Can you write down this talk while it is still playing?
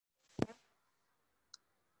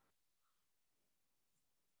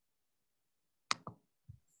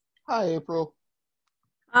Hi, April.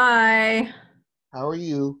 Hi. How are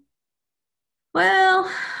you? Well,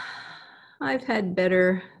 I've had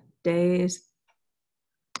better days.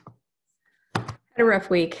 Had a rough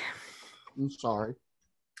week. I'm sorry.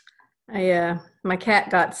 My cat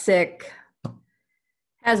got sick,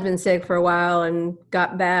 has been sick for a while and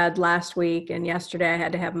got bad last week and yesterday I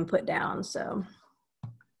had to have him put down, so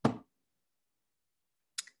I'm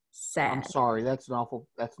sad. sorry. That's an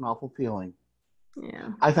awful feeling. Yeah.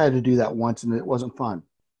 I've had to do that once and it wasn't fun.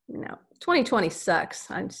 2020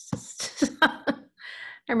 sucks. I'm just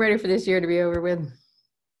I'm ready for this year to be over with.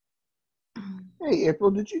 Hey,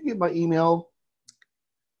 April, did you get my email?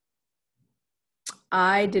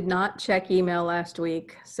 I did not check email last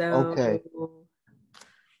week, Okay. so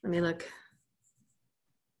let me look.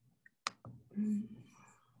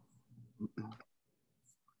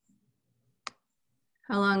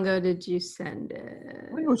 How long ago did you send I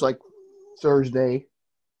think it it? was like Thursday.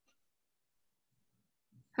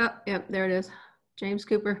 Oh, yep, there it is. James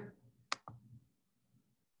Cooper.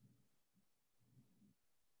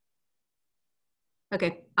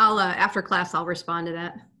 Okay, I'll after class I'll respond to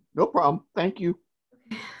that. No problem. Thank you.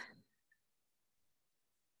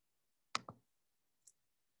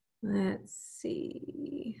 Let's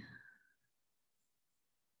see.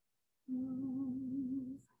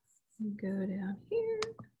 Go down here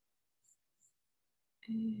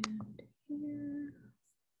and here.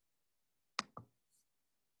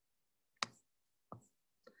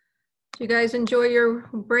 Did you guys enjoy your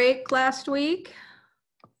break last week?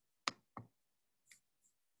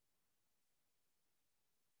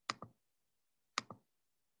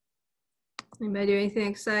 Anybody do anything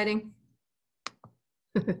exciting?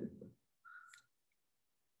 All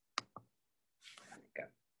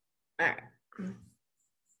right.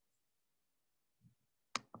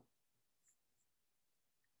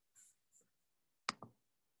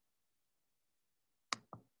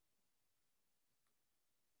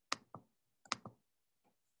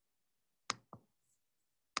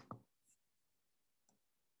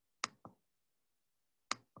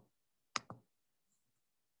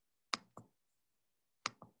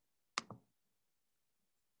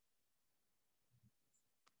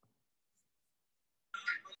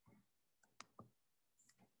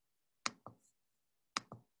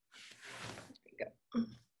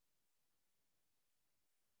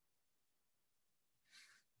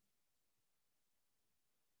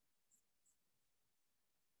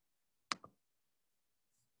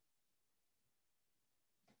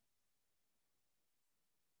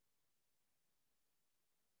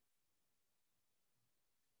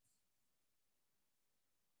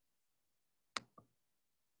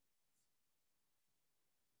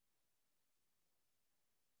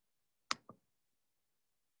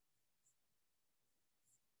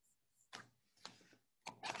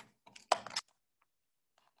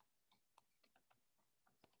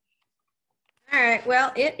 All right,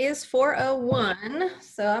 well, it is 4:01,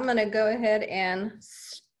 so I'm going to go ahead and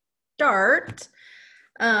start.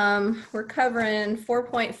 We're covering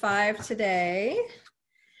 4.5 today,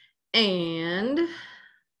 and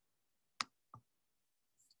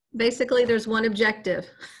basically there's one objective,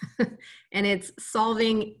 and it's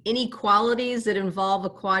solving inequalities that involve a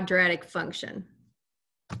quadratic function.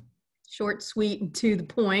 Short, sweet, and to the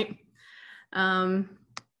point. So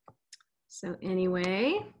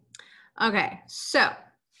anyway, okay, so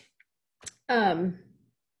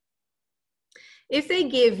if they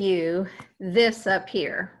give you this up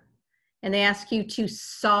here and they ask you to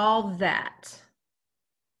solve that,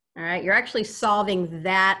 all right, you're actually solving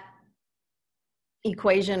that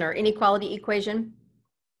equation or inequality equation.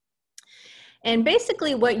 And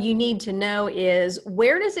basically what you need to know is,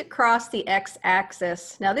 where does it cross the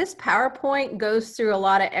x-axis? Now this PowerPoint goes through a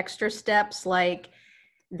lot of extra steps, like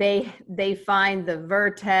they find the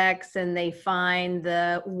vertex and they find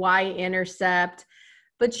the y-intercept,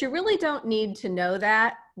 but you really don't need to know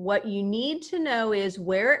that. What you need to know is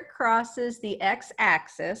where it crosses the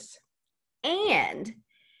x-axis, and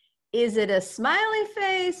is it a smiley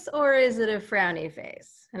face or is it a frowny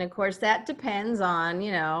face? And of course that depends on,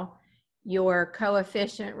 your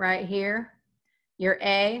coefficient right here, your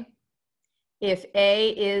a. If a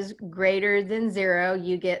is greater than 0,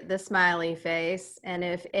 you get the smiley face. And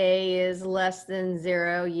if a is less than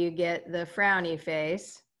 0, you get the frowny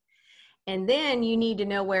face. And then you need to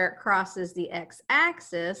know where it crosses the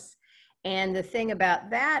x-axis. And the thing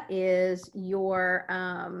about that is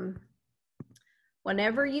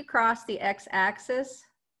whenever you cross the x-axis,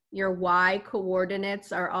 your y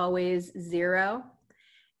coordinates are always 0.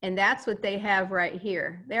 And that's what they have right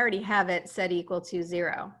here. They already have it set equal to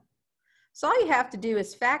 0. So all you have to do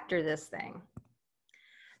is factor this thing.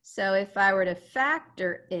 So if I were to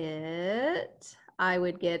factor it, I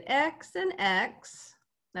would get x and x.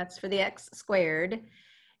 That's for the x squared.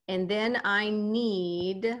 And then I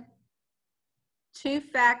need 2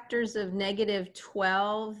 factors of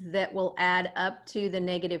 -12 that will add up to the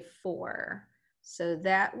 -4. So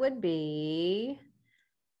that would be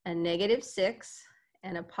a -6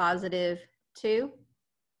 and a +2.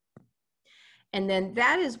 And then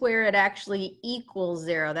that is where it actually equals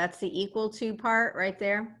 0. That's the equal to part right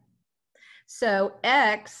there. So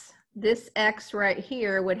x, this x right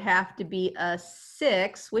here would have to be a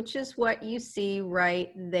 6, which is what you see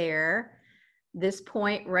right there. This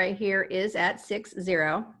point right here is at 6,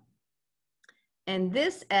 0. And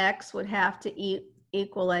this x would have to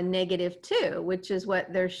equal a -2, which is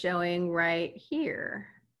what they're showing right here.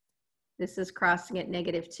 This is crossing at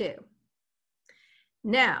 -2.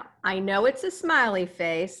 Now, I know it's a smiley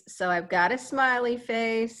face, so I've got a smiley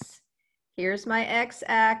face. Here's my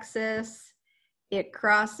x-axis. It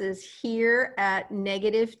crosses here at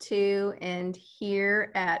 -2 and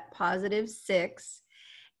here at +6.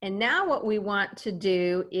 And now what we want to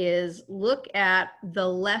do is look at the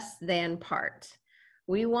less than part.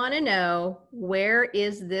 We want to know, where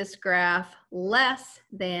is this graph less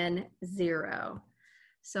than 0?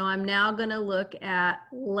 So I'm now going to look at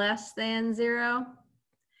less than 0.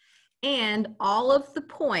 And all of the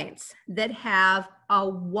points that have a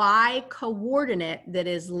y coordinate that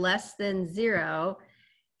is less than 0,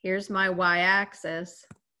 here's my y-axis.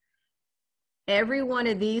 Every one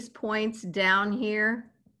of these points down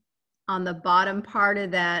here on the bottom part of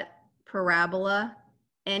that parabola,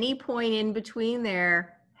 any point in between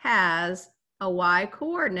there has a y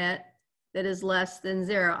coordinate that is less than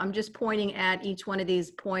 0. I'm just pointing at each one of these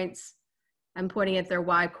points. I'm pointing at their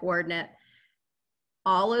y coordinate.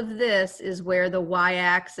 All of this is where the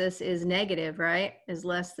y-axis is negative, right? Is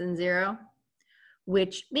less than 0,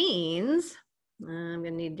 which means, I'm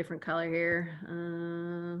gonna need a different color here.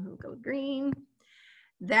 We'll go with green.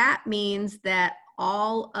 That means that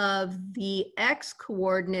all of the x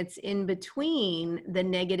coordinates in between the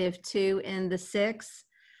 -2 and the 6,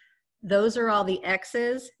 those are all the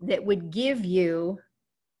x's that would give you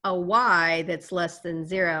a y that's less than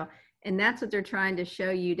 0. And that's what they're trying to show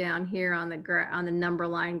you down here on the number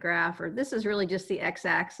line graph, or this is really just the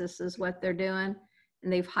x-axis is what they're doing.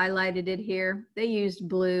 And they've highlighted it here. They used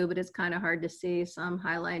blue, but it's kind of hard to see, so I'm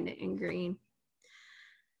highlighting it in green.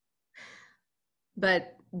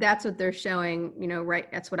 But that's what they're showing, you know,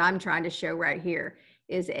 right? That's what I'm trying to show right here,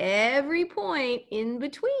 is every point in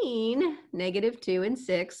between -2 and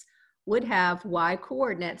 6 would have y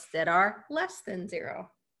coordinates that are less than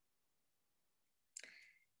 0.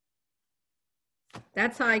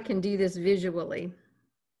 That's how I can do this visually.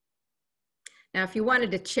 Now, if you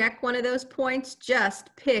wanted to check one of those points,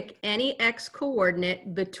 just pick any x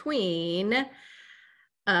coordinate between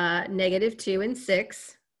 -2 and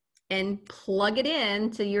 6 and plug it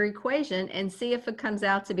into your equation and see if it comes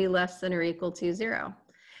out to be less than or equal to 0.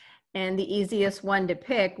 And the easiest one to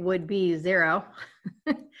pick would be 0.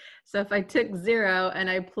 So if I took 0 and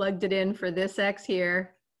I plugged it in for this x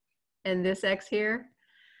here and this x here,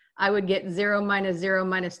 I would get 0 minus 0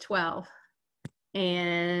 minus 12.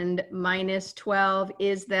 And minus 12,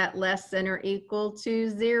 is that less than or equal to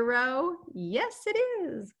 0? Yes, it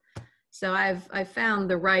is. So I've found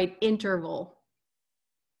the right interval.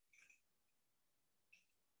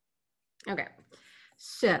 Okay,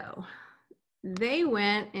 so they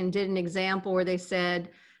went and did an example where they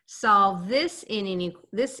said, solve this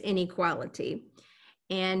inequality.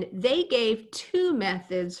 And they gave 2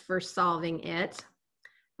 methods for solving it.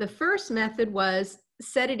 The first method was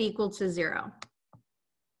set it equal to 0.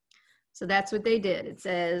 So that's what they did. It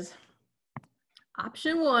says,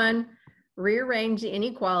 option 1, rearrange the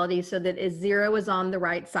inequality so that 0 is on the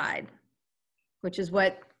right side, which is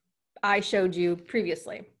what I showed you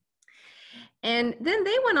previously. And then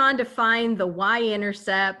they went on to find the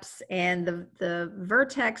y-intercepts and the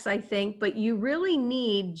vertex, I think, but you really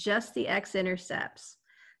need just the x-intercepts.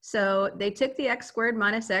 So they took the x squared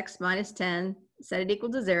minus x minus 10, set it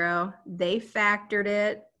equal to 0. They factored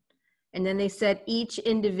it, and then they set each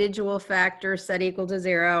individual factor set equal to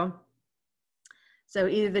 0. So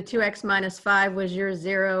either the 2x minus 5 was your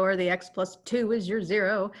 0 or the x plus 2 was your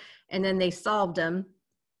 0, and then they solved them.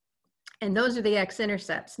 And those are the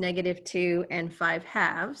x-intercepts, -2 and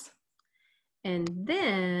 5/2. And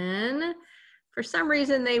then, for some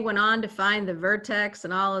reason, they went on to find the vertex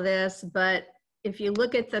and all of this, but if you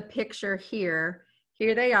look at the picture here,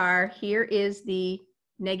 here they are. Here is the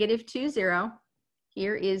 -2, 0.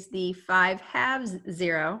 Here is the 5/2,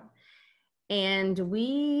 0. And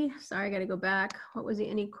sorry, I got to go back. What was the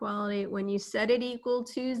inequality? When you set it equal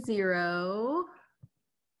to 0,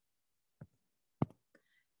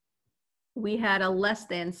 we had a less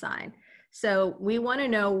than sign. So we want to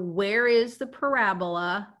know, where is the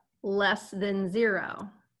parabola less than 0?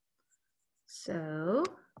 So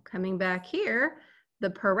coming back here, the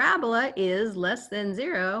parabola is less than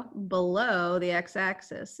 0 below the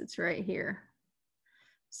x-axis. It's right here.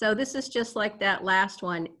 So this is just like that last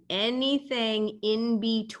one. Anything in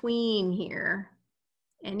between here,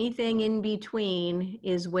 anything in between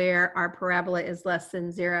is where our parabola is less than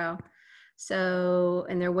 0. So,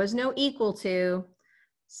 and there was no equal to,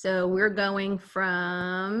 so we're going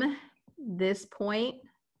from this point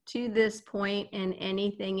to this point and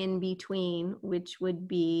anything in between, which would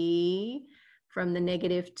be from the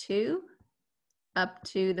 -2 up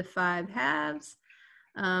to the 5/2.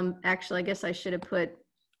 Actually, I guess I should have put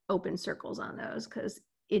open circles on those because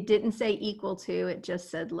it didn't say equal to, it just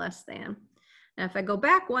said less than. Now, if I go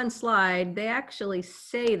back one slide, they actually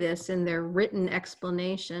say this in their written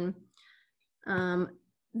explanation.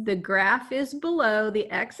 The graph is below the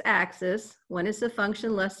x-axis when it's a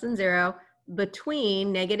function less than 0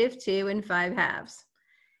 between -2 and 5/2.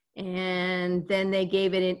 And then they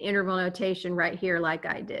gave it an interval notation right here like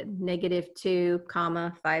I did, -2,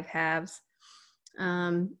 5/2.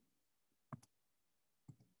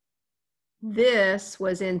 This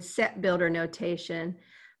was in set builder notation,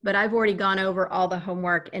 but I've already gone over all the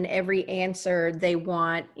homework and every answer they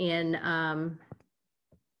want in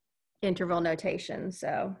interval notation.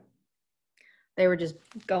 So they were just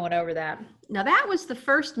going over that. Now that was the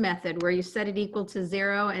first method where you set it equal to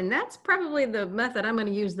 0, and that's probably the method I'm going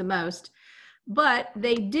to use the most. But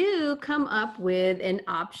they do come up with an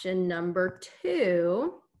option number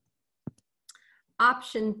 2.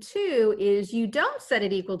 Option 2 is you don't set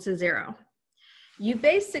it equal to 0. You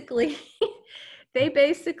basically, they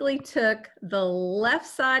basically took the left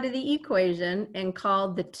side of the equation and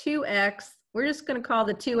called the 2x, we're just going to call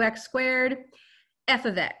the 2x squared f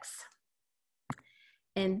of x.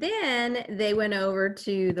 And then they went over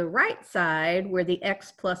to the right side where the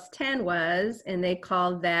x plus 10 was, and they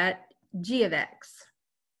called that g of x.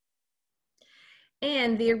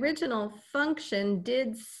 And the original function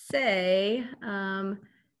did say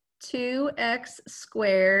 2x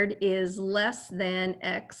squared is less than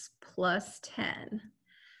x plus 10.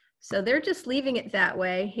 So they're just leaving it that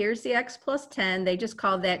way. Here's the x plus 10. They just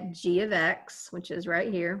call that g of x, which is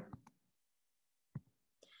right here.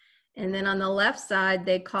 And then on the left side,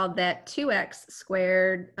 they called that 2x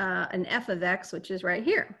squared an f of x, which is right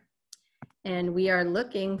here. And we are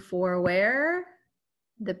looking for where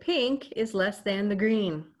the pink is less than the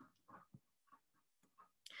green.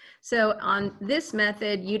 So on this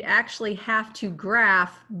method, you'd actually have to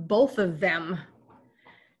graph both of them.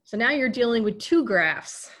 So now you're dealing with 2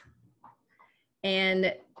 graphs.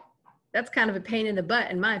 And that's kind of a pain in the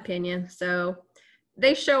butt, in my opinion. So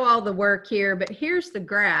they show all the work here, but here's the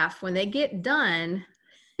graph. When they get done,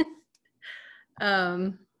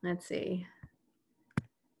 let's see.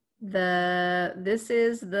 This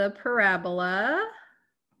is the parabola.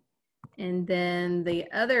 And then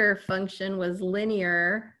the other function was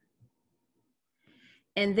linear.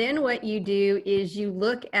 And then what you do is you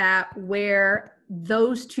look at where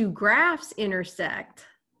those 2 graphs intersect,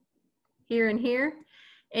 here and here.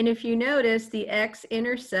 And if you notice, the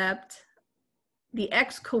x-intercept, the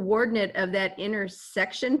x coordinate of that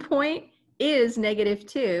intersection point is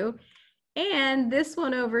 -2. And this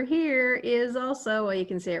one over here is also, well, you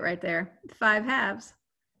can see it right there, 5/2.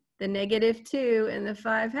 The -2 and the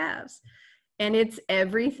 5/2. And it's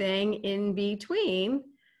everything in between,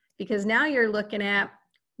 because now you're looking at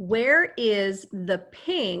where is the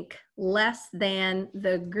pink less than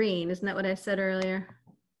the green? Isn't that what I said earlier?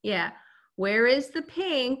 Yeah. Where is the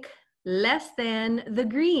pink less than the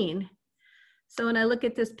green? So when I look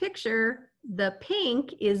at this picture, the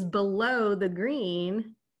pink is below the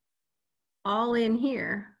green, all in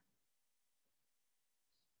here.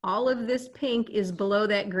 All of this pink is below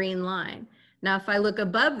that green line. Now, if I look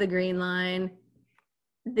above the green line,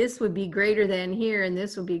 this would be greater than here, and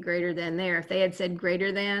this would be greater than there. If they had said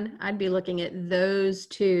greater than, I'd be looking at those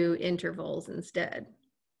 2 intervals instead.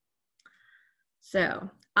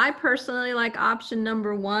 So I personally like option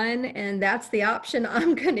number 1, and that's the option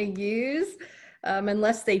I'm going to use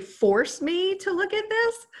unless they force me to look at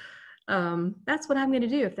this. That's what I'm going to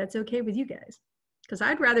do, if that's okay with you guys. Because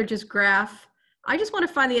I'd rather just graph. I just want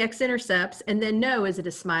to find the x-intercepts and then know, is it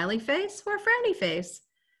a smiley face or a frowny face?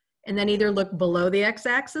 And then either look below the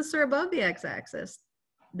x-axis or above the x-axis.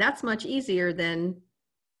 That's much easier than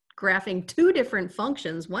graphing two different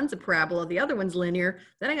functions. One's a parabola, the other one's linear.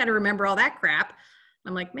 Then I got to remember all that crap.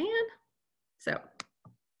 I'm like, man. So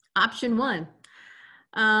option one.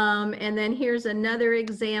 And then here's another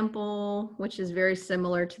example, which is very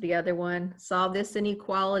similar to the other one. Solve this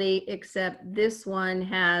inequality, except this one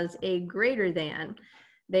has a greater than.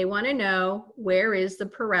 They want to know, where is the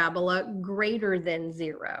parabola greater than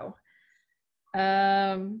 0?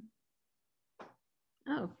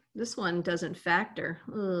 Oh, this one doesn't factor.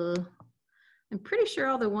 Ugh. I'm pretty sure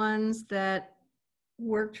all the ones that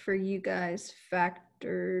worked for you guys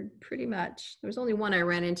factored pretty much. There was only one I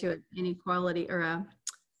ran into an inequality or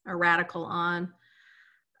a radical on.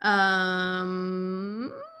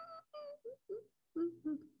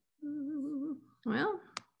 Well,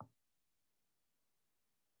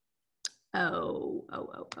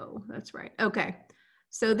 oh, that's right. Okay,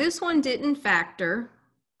 so this one didn't factor.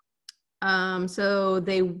 So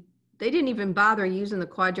they didn't even bother using the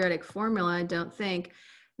quadratic formula, I don't think.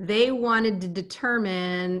 They wanted to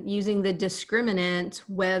determine, using the discriminant,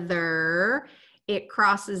 whether it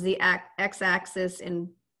crosses the x-axis in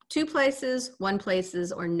 2 places, 1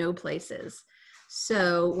 places, or no places.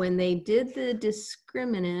 So when they did the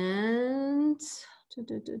discriminant,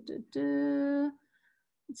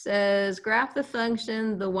 it says graph the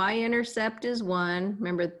function, the y-intercept is 1.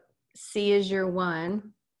 Remember, C is your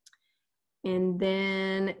 1. And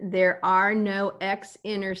then there are no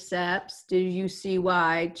x-intercepts. Did you see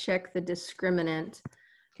y? Check the discriminant.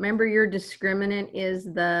 Remember, your discriminant is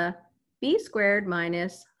the b squared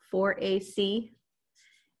minus 4ac.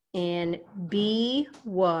 And b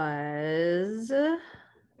was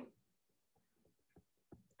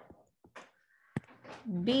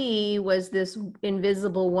this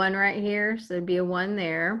invisible 1 right here. So it'd be a 1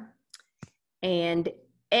 there. And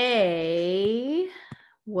a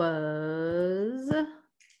was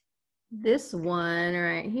this 1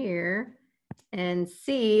 right here, and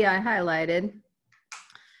C I highlighted.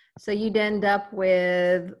 So you'd end up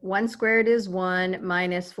with 1 squared is 1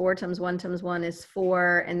 minus 4 times 1 times 1 is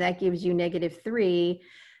 4, and that gives you -3.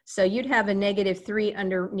 So you'd have a -3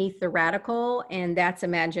 underneath the radical, and that's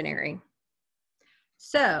imaginary.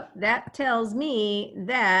 So that tells me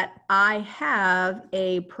that I have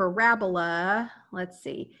a parabola. Let's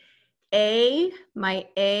see. My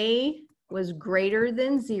A was greater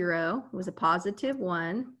than 0, it was a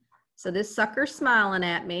 +1. So this sucker's smiling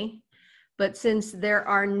at me. But since there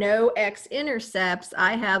are no x-intercepts,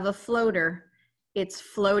 I have a floater. It's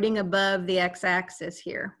floating above the x-axis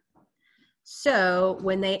here. So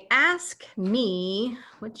when they ask me,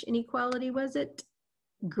 which inequality was it?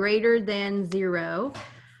 Greater than 0,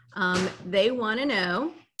 they want to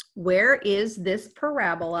know, where is this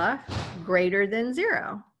parabola greater than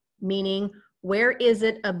 0? Meaning, where is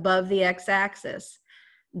it above the x-axis?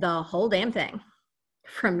 The whole damn thing,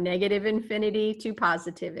 from -infinity to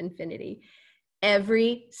 +infinity.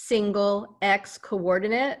 Every single x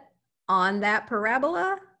coordinate on that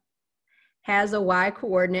parabola has a y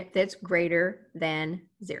coordinate that's greater than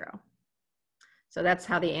 0. So that's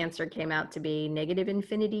how the answer came out to be,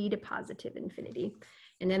 -infinity to +infinity.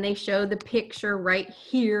 And then they show the picture right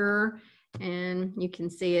here, and you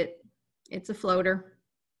can see it. It's a floater.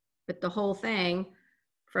 But the whole thing,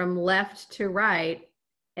 from left to right,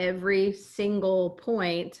 every single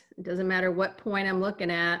point, it doesn't matter what point I'm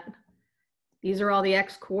looking at, these are all the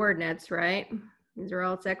x coordinates, right? These are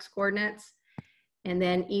all its x coordinates. And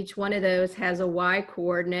then each one of those has a y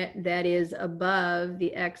coordinate that is above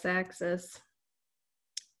the x-axis.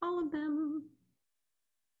 All of them.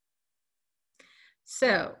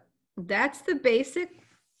 So that's the basic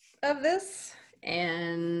of this.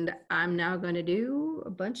 And I'm now going to do a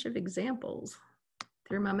bunch of examples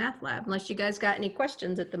through my math lab, unless you guys got any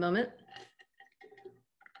questions at the moment.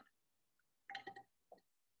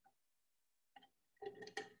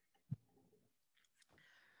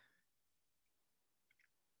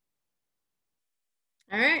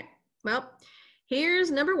 All right, well, here's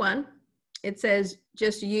number 1. It says,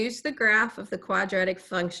 just use the graph of the quadratic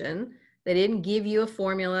function. They didn't give you a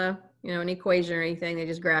formula, an equation or anything. They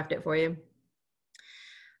just graphed it for you.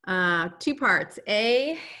 2 parts,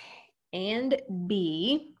 A and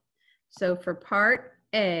B. So for part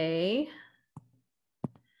A,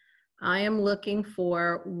 I am looking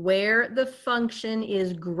for where the function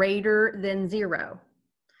is greater than 0.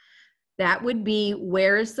 That would be,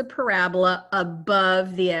 where is the parabola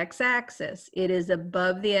above the x-axis? It is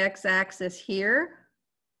above the x-axis here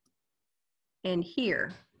and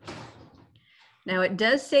here. Now it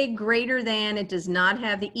does say greater than, it does not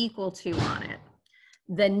have the equal to on it.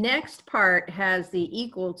 The next part has the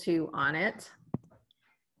equal to on it.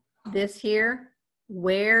 This here,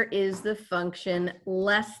 where is the function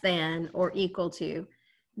less than or equal to?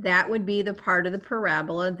 That would be the part of the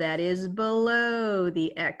parabola that is below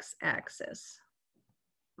the x-axis.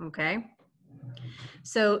 Okay?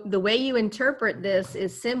 So the way you interpret this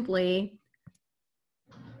is simply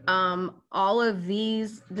all of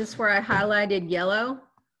these, this where I highlighted yellow.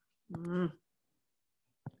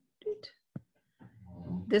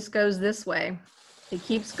 This goes this way. It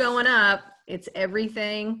keeps going up. It's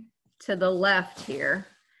everything to the left here.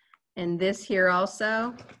 And this here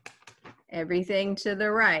also, everything to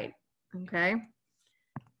the right, okay?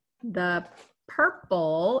 The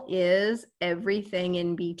purple is everything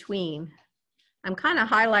in between. I'm kind of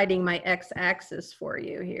highlighting my x-axis for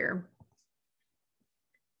you here.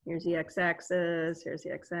 Here's the x-axis, here's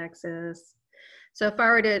the x-axis. So if I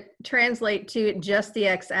were to translate to just the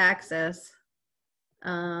x-axis,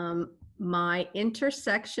 my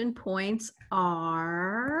intersection points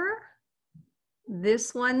are,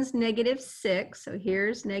 this one's -6, so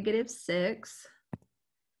here's -6,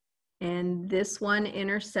 and this one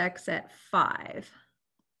intersects at 5,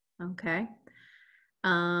 okay?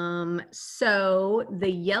 So the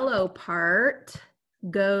yellow part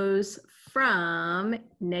goes from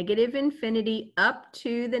 -infinity up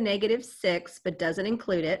to the -6, but doesn't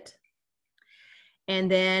include it. And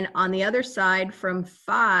then on the other side from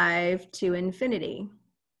 5 to infinity.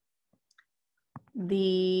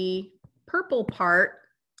 The purple part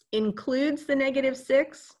includes the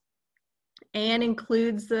 -6 and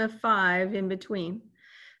includes the 5 in between.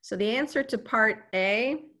 So the answer to part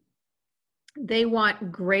A, they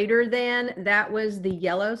want greater than, that was the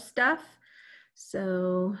yellow stuff.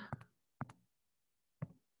 So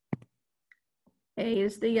A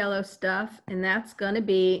is the yellow stuff, and that's going to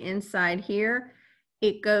be inside here.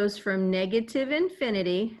 It goes from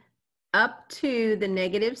 -infinity up to the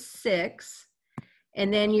 -6,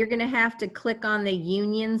 and then you're going to have to click on the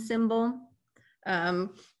union symbol.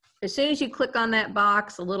 As soon as you click on that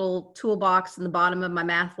box, a little toolbox in the bottom of my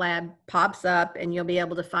math lab pops up, and you'll be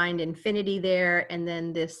able to find infinity there, and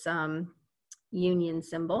then this union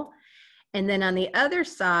symbol. And then on the other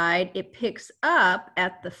side, it picks up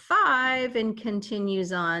at the 5 and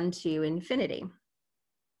continues on to infinity.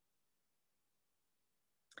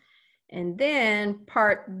 And then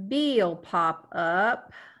part B will pop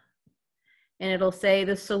up, and it'll say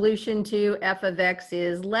the solution to f of x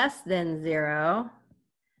is less than 0.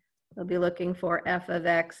 They'll be looking for f of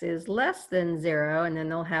x is less than 0, and then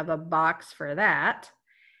they'll have a box for that.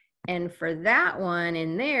 And for that one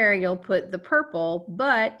in there, you'll put the purple,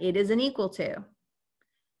 but it is an equal to.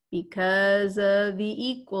 Because of the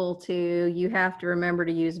equal to, you have to remember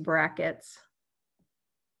to use brackets.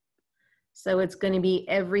 So it's going to be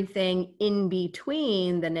everything in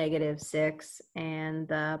between the -6 and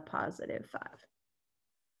the +5.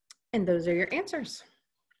 And those are your answers.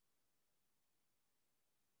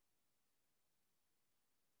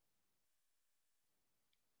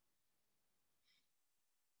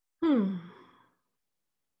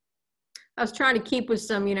 I was trying to keep with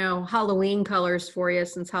some, Halloween colors for you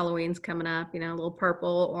since Halloween's coming up, a little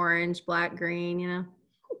purple, orange, black, green, a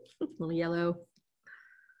little yellow.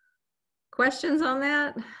 Questions on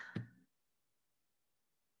that?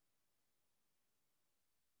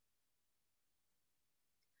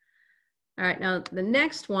 All right, now the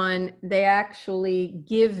next one, they actually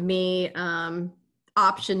give me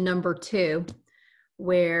option number 2,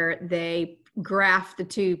 where they graph the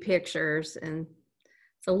two pictures, and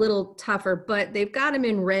it's a little tougher, but they've got them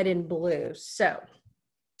in red and blue. So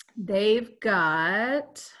they've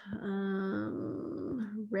got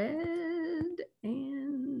red,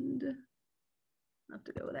 and I'll have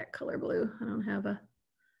to go with that color blue. I don't have a,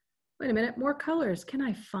 wait a minute, more colors. Can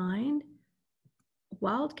I find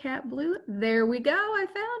Wildcat blue? There we go, I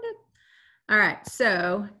found it. All right,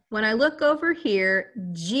 so when I look over here,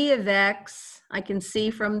 g of x, I can see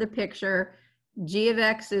from the picture, g of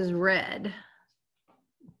x is red.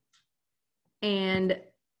 And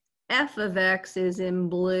f of x is in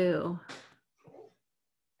blue.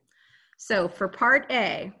 So for part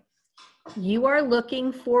A, you are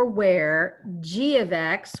looking for where g of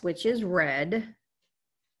x, which is red,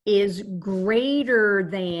 is greater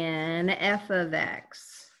than f of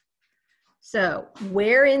x. So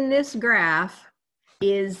where in this graph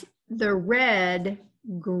is the red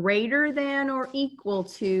greater than or equal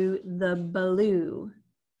to the blue?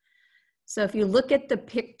 So if you look at the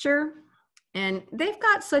picture, and they've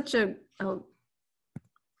got such a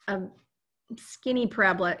skinny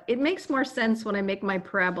parabola. It makes more sense when I make my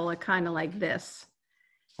parabola kind of like this,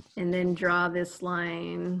 and then draw this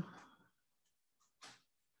line.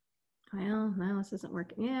 Well, no, this isn't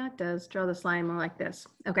working. Yeah, it does. Draw this line more like this.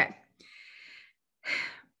 Okay.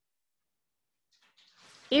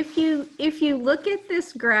 if you look at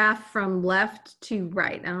this graph from left to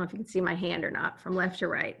right, I don't know if you can see my hand or not, from left to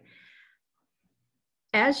right,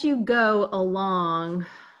 as you go along,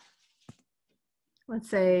 let's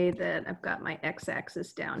say that I've got my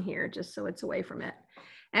x-axis down here just so it's away from it.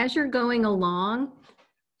 As you're going along,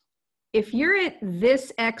 if you're at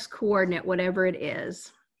this x coordinate, whatever it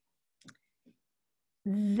is,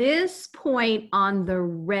 this point on the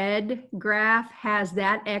red graph has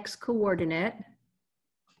that x coordinate,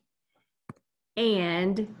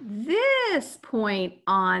 and this point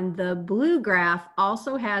on the blue graph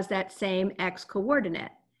also has that same x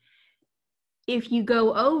coordinate. If you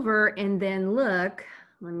go over and then look,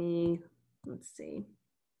 let's see.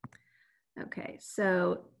 Okay,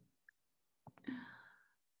 so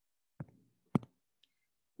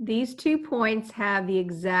these 2 points have the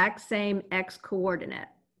exact same x coordinate,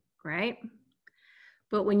 right?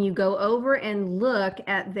 But when you go over and look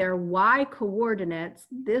at their y coordinates,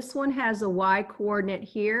 this one has a y coordinate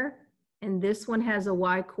here, and this one has a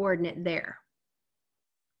y coordinate there.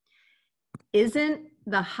 Isn't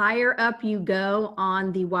the higher up you go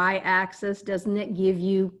on the y-axis, doesn't it give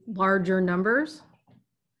you larger numbers?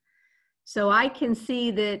 So I can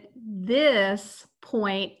see that this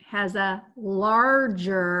point has a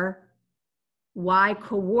larger y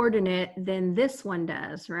coordinate than this one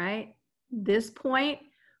does, right? This point,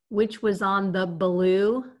 which was on the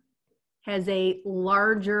blue, has a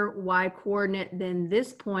larger y coordinate than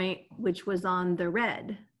this point, which was on the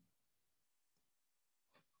red.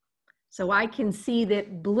 So I can see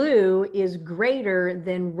that blue is greater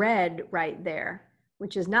than red right there,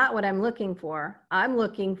 which is not what I'm looking for. I'm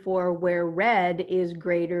looking for where red is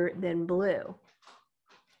greater than blue.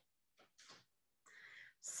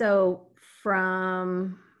 So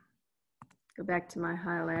go back to my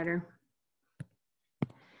highlighter.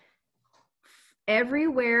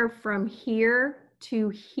 Everywhere from here to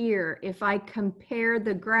here, if I compare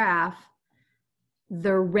the graph,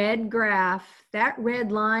 the red graph, that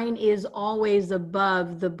red line is always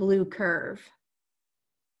above the blue curve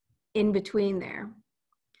in between there.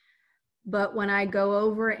 But when I go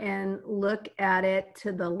over and look at it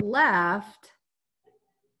to the left,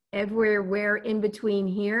 everywhere in between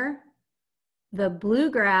here, the blue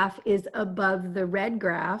graph is above the red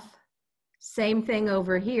graph. Same thing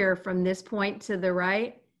over here from this point to the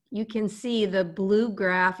right. You can see the blue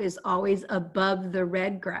graph is always above the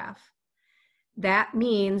red graph. That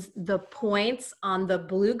means the points on the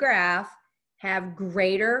blue graph have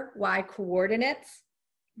greater y coordinates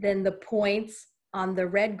than the points on the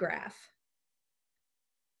red graph.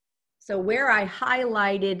 So where I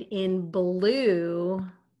highlighted in blue,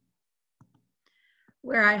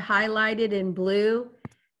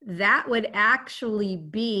 that would actually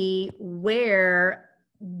be where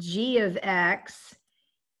g of x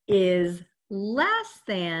is less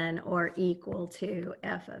than or equal to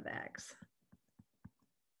f of x.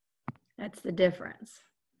 That's the difference.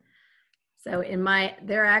 So in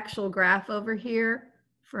their actual graph over here,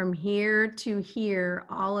 from here to here,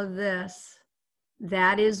 all of this,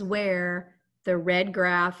 that is where the red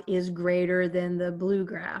graph is greater than the blue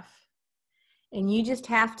graph. And you just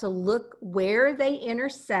have to look where they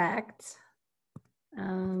intersect. Let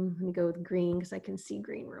me go with green because I can see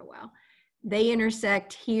green real well. They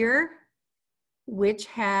intersect here, which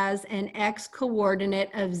has an x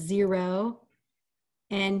coordinate of 0,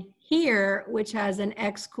 and here, which has an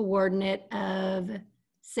x coordinate of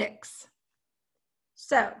 6.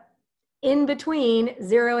 So in between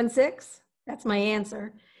 0 and 6, that's my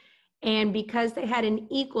answer. And because they had an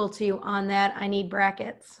equal to on that, I need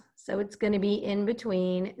brackets. So it's going to be in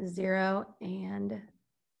between 0 and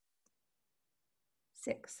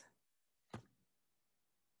 6.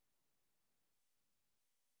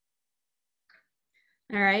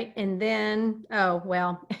 All right, and then, oh,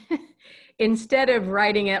 well, instead of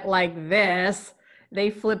writing it like this, they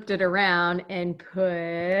flipped it around and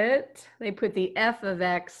they put the f of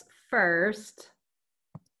x first.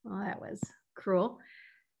 Well, that was cruel.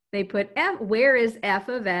 They put f, where is f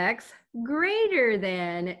of x greater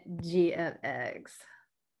than g of x?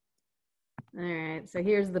 All right, so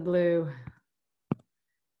here's the blue.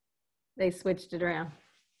 They switched it around.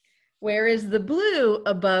 Where is the blue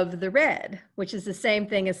above the red? Which is the same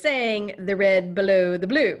thing as saying the red below the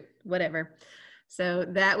blue, whatever. So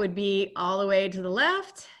that would be all the way to the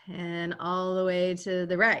left and all the way to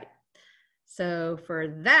the right. So for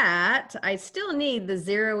that, I still need the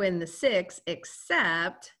 0 and the 6,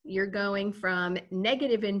 except you're going from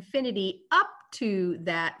 -infinity up to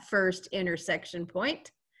that first intersection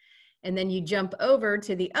point. And then you jump over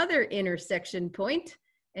to the other intersection point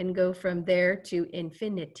and go from there to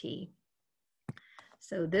infinity.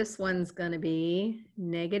 So this one's going to be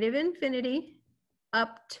negative infinity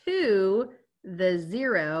up to the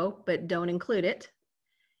 0, but don't include it,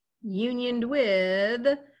 unioned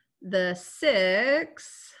with the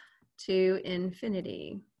 6 to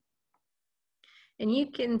infinity. And you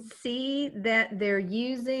can see that they're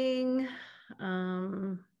using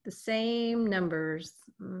the same numbers.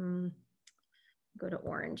 Go to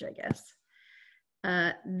orange, I guess.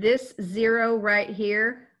 This 0 right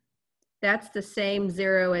here, that's the same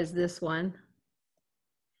 0 as this one.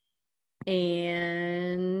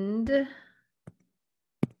 And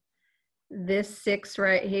this 6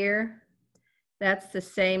 right here, that's the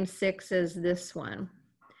same 6 as this one.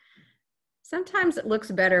 Sometimes it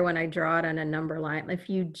looks better when I draw it on a number line. If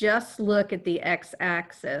you just look at the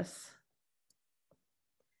x-axis,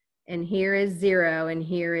 and here is 0 and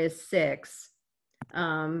here is 6,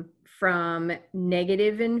 from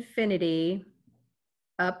negative infinity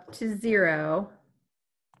up to 0,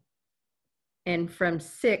 and from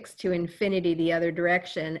 6 to infinity the other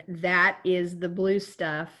direction, that is the blue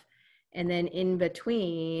stuff. And then in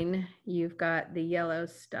between, you've got the yellow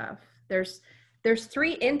stuff. There's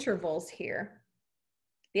 3 intervals here.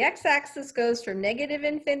 The x-axis goes from negative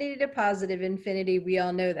infinity to positive infinity. We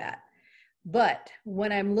all know that. But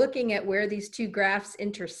when I'm looking at where these 2 graphs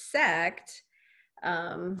intersect,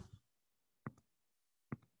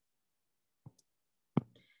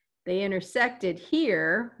 they intersected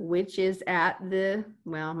here, which is at the,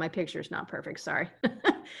 well, my picture's not perfect, sorry.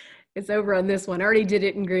 It's over on this one. I already did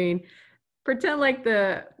it in green. Pretend like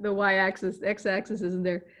the y-axis, x-axis isn't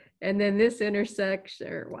there. And then this intersection,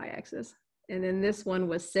 or y-axis. And then this one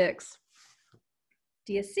was 6.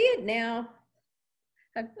 Do you see it now?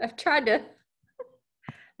 I've tried to,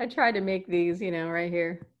 I tried to make these, you know, right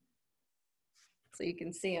here. So you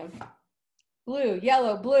can see them. Blue,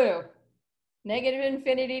 yellow, blue. Negative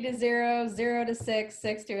infinity to 0, 0 to 6,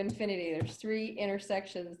 6 to infinity. There's 3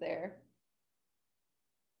 intersections there.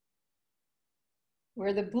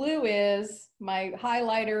 Where the blue is, my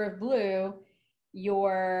highlighter of blue,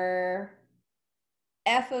 your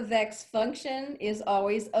f of x function is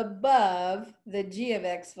always above the g of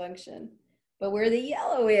x function. But where the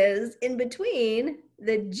yellow is, in between,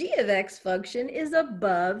 the g of x function is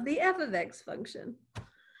above the f of x function.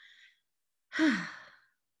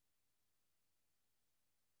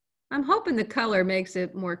 I'm hoping the color makes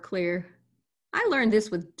it more clear. I learned this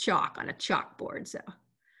with chalk on a chalkboard, so.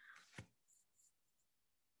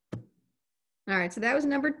 All right, so that was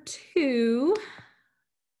number 2.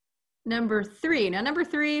 Number 3. Now, number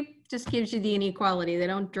 3 just gives you the inequality. They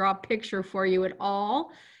don't draw a picture for you at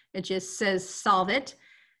all. It just says solve it.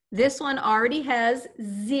 This one already has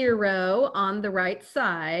 0 on the right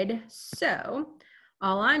side. So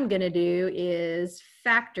all I'm going to do is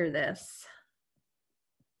factor this.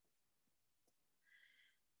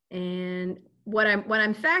 And what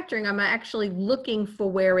I'm factoring, I'm actually looking for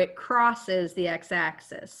where it crosses the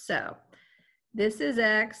x-axis. So this is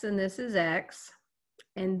x and this is x.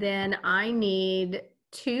 And then I need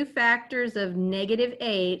 2 factors of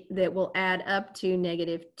 -8 that will add up to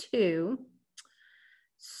 -2.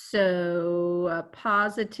 So a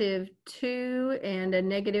 +2 and a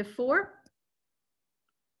 -4.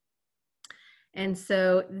 And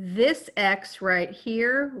so this x right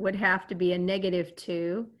here would have to be a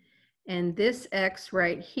 -2. And this x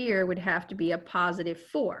right here would have to be a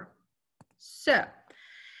 +4. So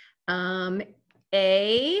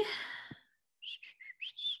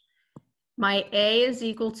my a is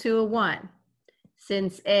equal to a 1.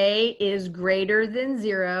 Since a is greater than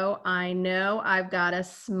 0, I know I've got a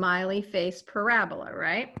smiley face parabola,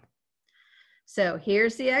 right? So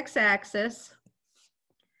here's the x-axis.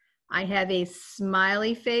 I have a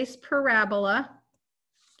smiley face parabola,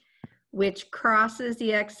 which crosses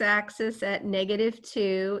the x-axis at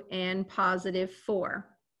 -2 and +4.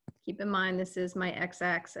 Keep in mind, this is my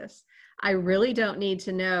x-axis. I really don't need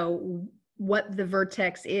to know what the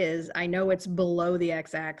vertex is. I know it's below the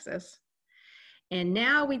x-axis. And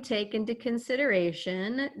now we take into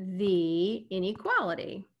consideration the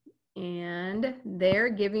inequality. And they're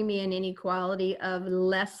giving me an inequality of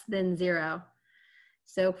less than 0.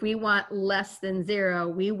 So if we want less than 0,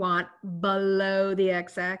 we want below the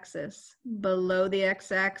x-axis. Below the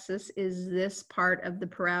x-axis is this part of the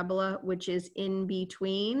parabola, which is in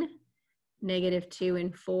between -2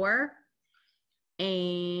 and 4.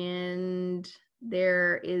 And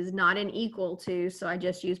there is not an equal to, so I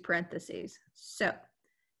just use parentheses. So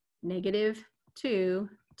 -2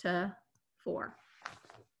 to 4.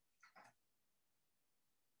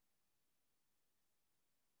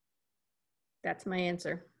 That's my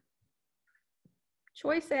answer.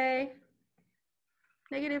 Choice A,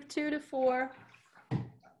 -2 to 4.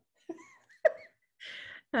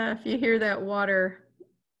 If you hear that water,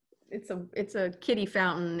 it's a kitty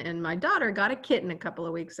fountain, and my daughter got a kitten a couple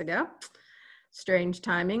of weeks ago. Strange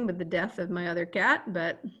timing with the death of my other cat,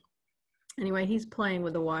 but anyway, he's playing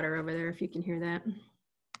with the water over there, if you can hear that.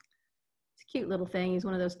 It's a cute little thing. He's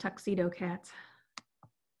one of those tuxedo cats.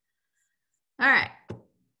 All right,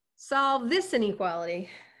 solve this inequality.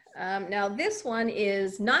 Now this one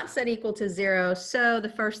is not set equal to 0, so the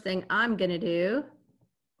first thing I'm gonna do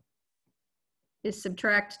is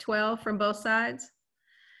subtract 12 from both sides.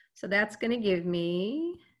 So that's gonna give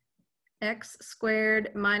me x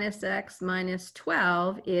squared minus x minus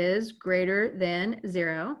 12 is greater than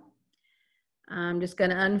 0. I'm just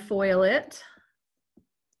gonna unfoil it.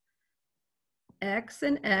 X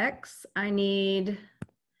and x, I need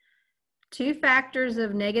 2 factors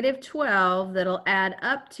of negative 12 that'll add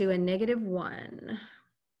up to a negative 1.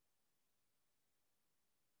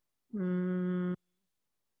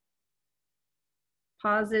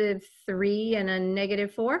 Positive 3 and a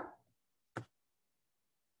negative 4.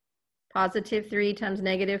 Positive 3 times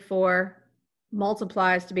negative 4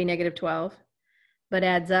 multiplies to be negative 12, but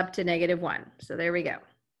adds up to negative 1. So there we go.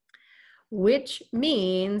 Which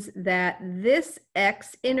means that this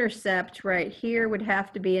x-intercept right here would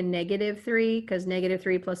have to be a negative 3, because negative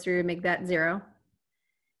 3 plus 3 would make that 0.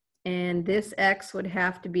 And this x would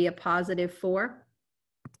have to be a positive 4.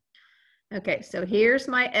 Okay, so here's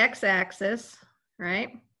my x-axis,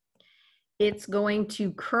 right? It's going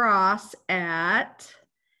to cross at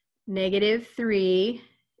negative 3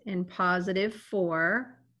 and positive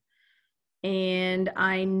 4. And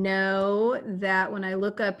I know that when I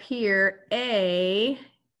look up here, A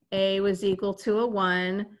was equal to a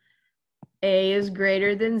 1. A is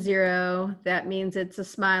greater than 0. That means it's a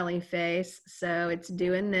smiley face. So it's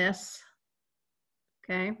doing this.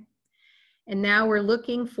 Okay. And now we're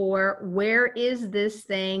looking for, where is this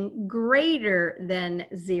thing greater than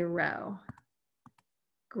 0?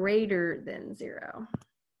 Greater than 0.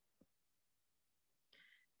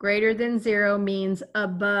 Greater than 0 means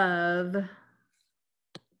above.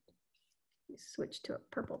 Switch to a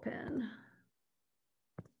purple pen.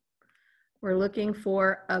 We're looking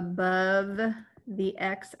for above the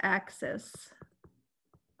x-axis.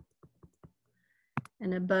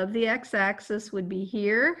 And above the x-axis would be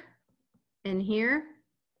here and here,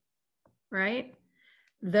 right?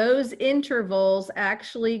 Those intervals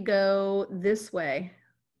actually go this way.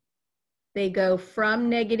 They go from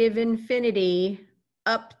negative infinity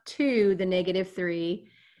up to the negative 3,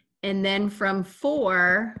 and then from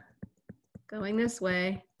 4, going this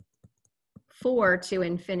way, 4 to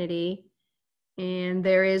infinity, and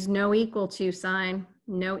there is no equal to sign,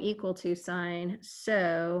 no equal to sign.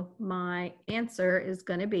 So my answer is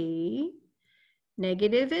going to be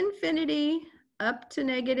negative infinity up to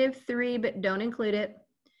negative 3, but don't include it,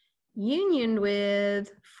 union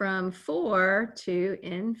with from 4 to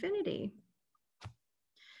infinity.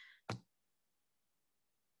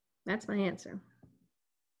 That's my answer.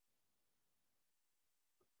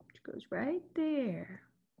 Which goes right there.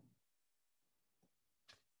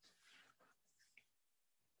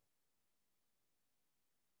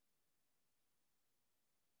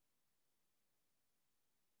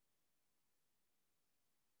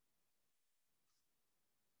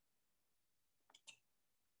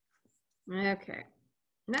 Okay,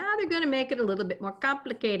 now they're going to make it a little bit more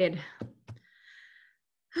complicated.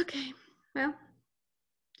 Okay, well,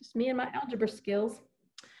 just me and my algebra skills.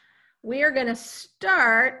 We are going to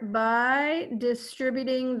start by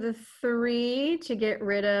distributing the 3 to get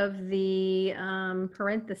rid of the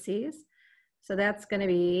parentheses. So that's going to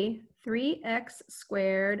be 3x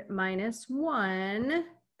squared minus 1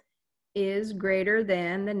 is greater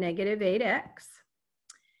than the negative 8x.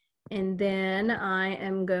 And then I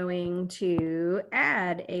am going to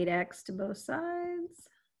add 8x to both sides.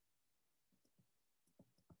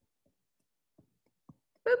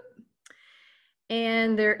 Boop.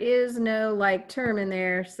 And there is no like term in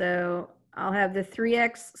there, so I'll have the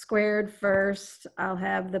 3x squared first. I'll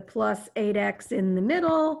have the plus 8x in the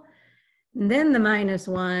middle, and then the minus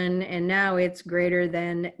 1, and now it's greater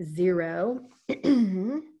than 0.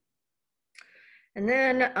 And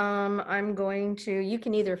then I'm going to, you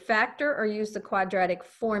can either factor or use the quadratic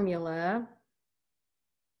formula.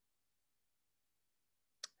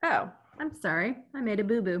 Oh, I'm sorry, I made a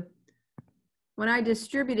boo-boo. When I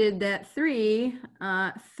distributed that 3,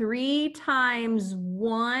 3 times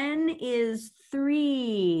 1 is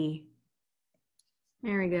 3.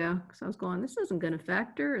 There we go. So I was going, this isn't going to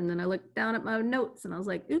factor. And then I looked down at my notes and I was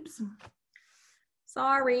like, oops,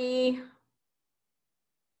 sorry.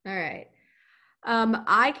 All right.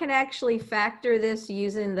 I can actually factor this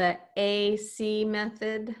using the AC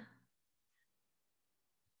method.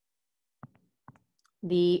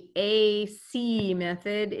 The AC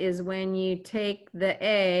method is when you take the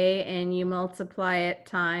A and you multiply it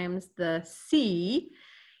times the C,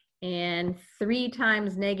 and 3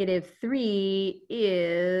 times -3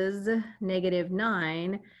 is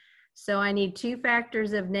 -9. So I need 2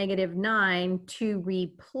 factors of -9 to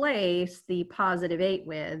replace the +8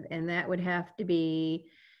 with, and that would have to be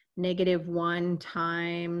 -1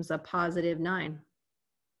 times a +9.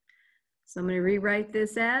 So I'm going to rewrite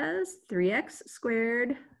this as 3x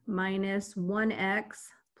squared minus 1x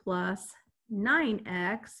plus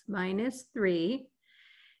 9x minus 3.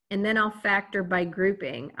 And then I'll factor by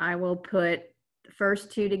grouping. I will put the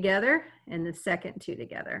first 2 together and the second 2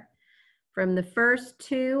 together. From the first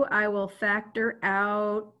 2, I will factor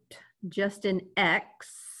out just an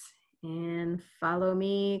x, and follow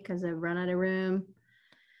me because I've run out of room.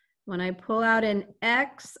 When I pull out an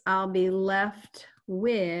x, I'll be left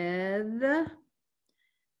with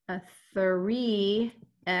a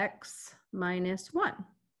 3x minus 1.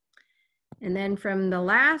 And then from the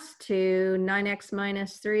last 2, 9x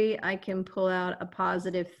minus 3, I can pull out a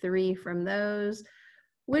 +3 from those,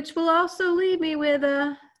 which will also leave me with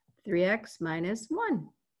a 3x minus 1.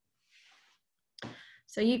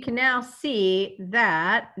 So you can now see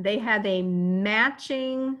that they have a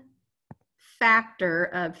matching factor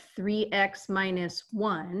of 3x minus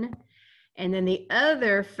 1. And then the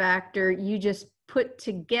other factor, you just put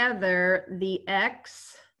together the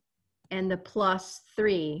x and the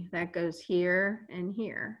 +3. That goes here and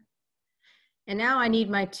here. And now I need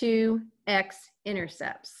my 2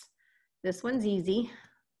 x-intercepts. This one's easy.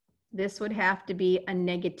 This would have to be a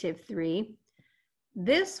 -3.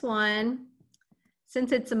 This one,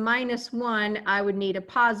 since it's a -1, I would need a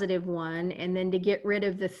 +1. And then to get rid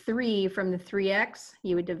of the 3 from the 3x,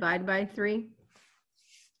 you would divide by 3.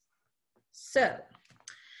 So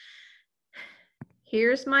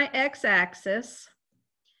here's my x-axis.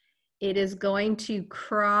 It is going to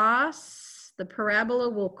cross, the parabola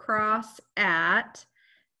will cross at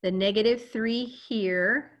the -3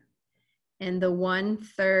 here and the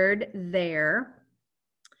 1/3 there.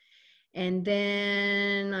 And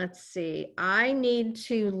then let's see, I need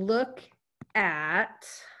to look at,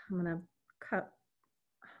 I'm gonna cut,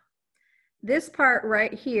 this part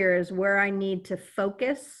right here is where I need to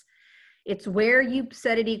focus. It's where you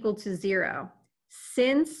set it equal to 0.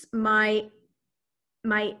 Since my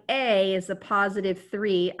A is a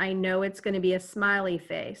 +3, I know it's going to be a smiley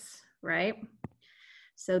face, right?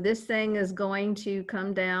 So this thing is going to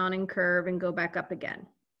come down and curve and go back up again.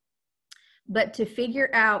 But to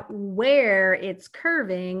figure out where it's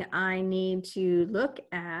curving, I need to look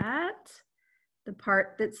at the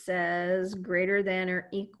part that says greater than or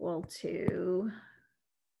equal to.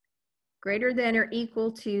 Greater than or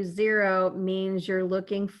equal to 0 means you're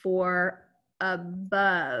looking for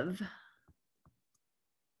above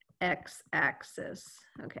x-axis.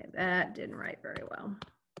 Okay, that didn't write very well.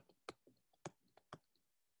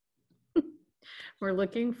 We're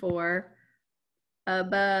looking for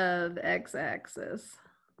above x-axis.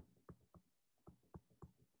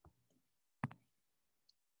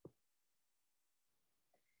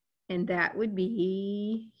 And that would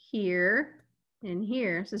be here and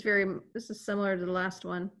here. This is similar to the last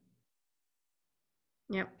one.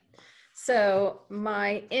 Yep. So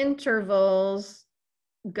my intervals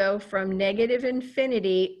go from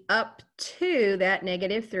 -infinity up to that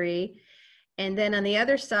 -3. And then on the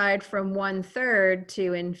other side from 1/3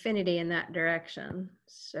 to infinity in that direction.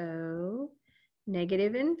 So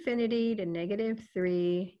 -infinity to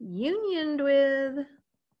 -3 unioned with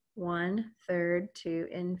 1/3 to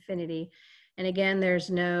infinity. And again, there's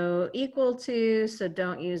no equal to, so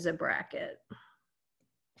don't use a bracket.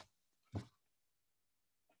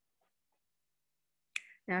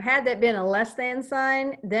 Now, had that been a less than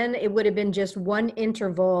sign, then it would have been just one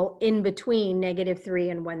interval in between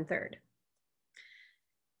 -3 and 1/3.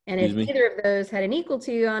 And if either of those had an equal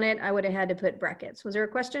to on it, I would have had to put brackets. Was there a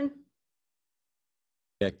question?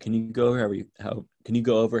 Yeah, can you go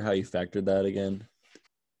over how you factored that again?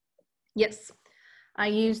 Yes. I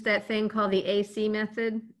used that thing called the AC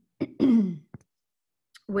method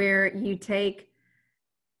where you take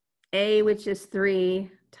A, which is 3,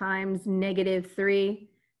 times -3,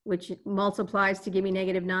 which multiplies to give me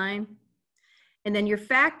 -9. And then your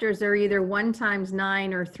factors are either 1 times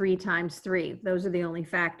 9 or 3 times 3. Those are the only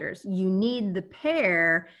factors. You need the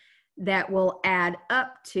pair that will add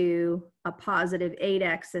up to a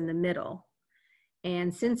 +8x in the middle.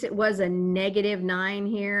 And since it was a -9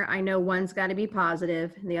 here, I know one's got to be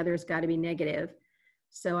positive and the other's got to be negative.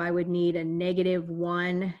 So I would need a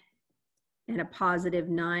 -1 and a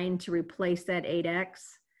 +9 to replace that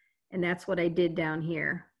 8x. And that's what I did down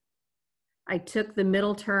here. I took the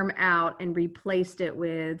middle term out and replaced it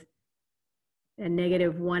with a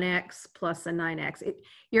negative 1x plus a 9x.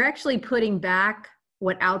 You're actually putting back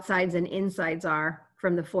what outsides and insides are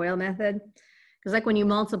from the FOIL method. Because like when you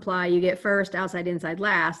multiply, you get first, outside, inside,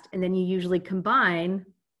 last, and then you usually combine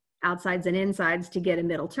outsides and insides to get a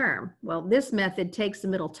middle term. Well, this method takes the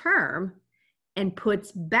middle term and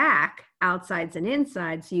puts back outsides and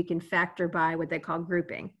insides so you can factor by what they call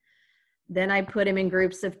grouping. Then I put them in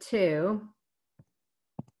groups of 2.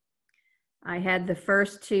 I had the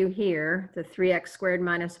first 2 here, the 3x squared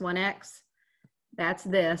minus 1x. That's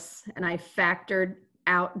this, and I factored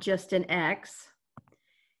out just an x.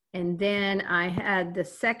 And then I had the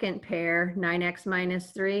second pair, 9x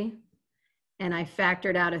minus 3, and I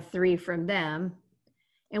factored out a 3 from them.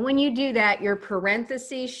 And when you do that, your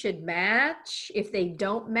parentheses should match. If they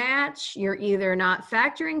don't match, you're either not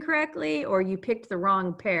factoring correctly or you picked the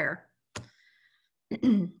wrong pair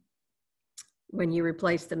when you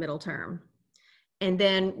replace the middle term. And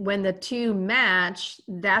then when the 2 match,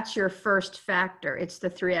 that's your first factor. It's the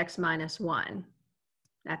 3x minus 1.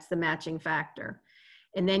 That's the matching factor.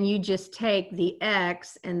 And then you just take the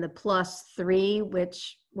x and the plus 3,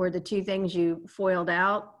 which were the 2 things you FOILed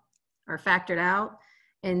out or factored out,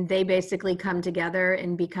 and they basically come together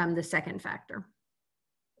and become the second factor.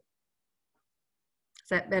 Is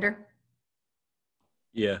that better?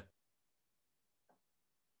 Yeah.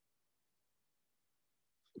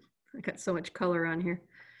 I got so much color on here.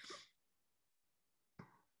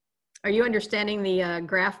 Are you understanding the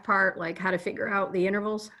graph part, like how to figure out the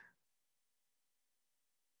intervals?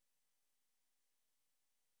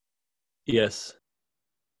 Yes.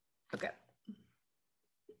 Okay.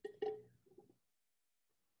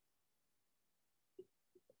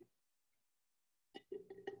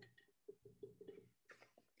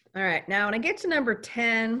 All right, now when I get to number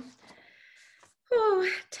 10,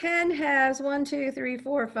 10 has 1, 2, 3,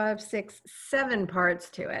 4, 5, 6, 7 parts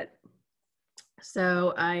to it.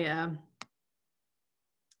 So I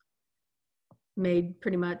made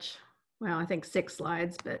pretty much, well, I think 6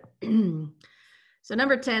 slides, but so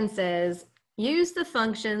number 10 says, use the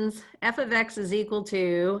functions f of x is equal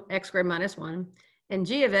to x squared minus 1 and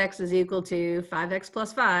g of x is equal to 5x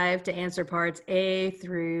plus 5 to answer parts A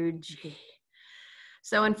through G.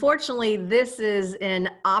 So unfortunately, this is an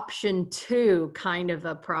option 2 kind of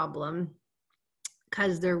a problem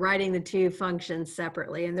because they're writing the 2 functions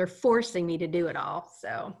separately and they're forcing me to do it all.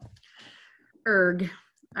 So, erg.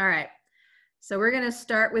 All right. So we're going to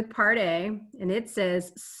start with part A, and it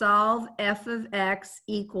says solve f of x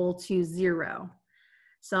equal to 0.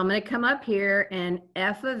 So I'm going to come up here, and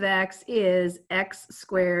f of x is x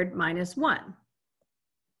squared minus 1.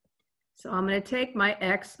 So I'm going to take my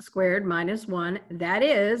x squared minus 1, that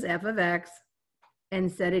is f of x,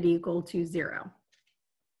 and set it equal to 0.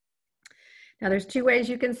 Now there's 2 ways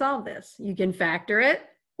you can solve this. You can factor it,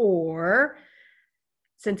 or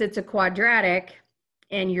since it's a quadratic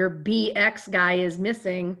and your bx guy is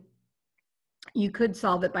missing, you could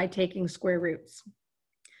solve it by taking square roots.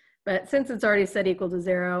 But since it's already set equal to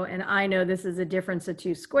 0, and I know this is a difference of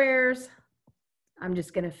 2 squares, I'm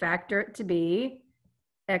just going to factor it to be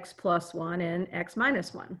x plus 1 and x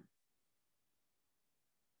minus 1.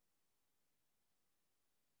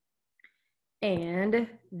 And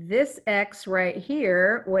this x right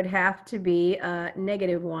here would have to be a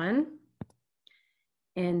negative 1.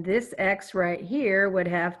 And this x right here would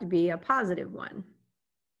have to be a positive 1.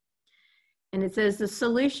 And it says the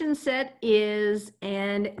solution set is,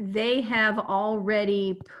 and they have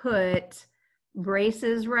already put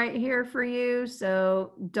braces right here for you.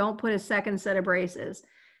 So don't put a second set of braces.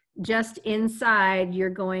 Just inside, you're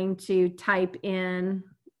going to type in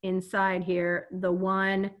inside here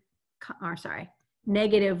the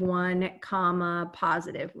negative 1 comma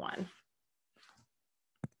positive 1.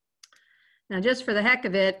 Now, just for the heck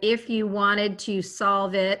of it, if you wanted to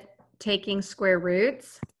solve it taking square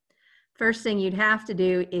roots, first thing you'd have to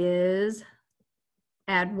do is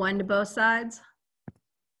add 1 to both sides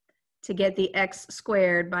to get the x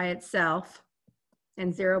squared by itself,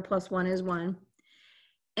 and 0 plus 1 is 1.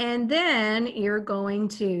 And then you're going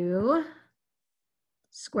to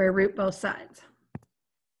square root both sides.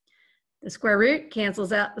 The square root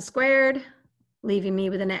cancels out the squared, leaving me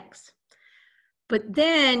with an x. But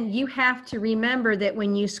then you have to remember that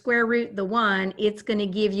when you square root the 1, it's going to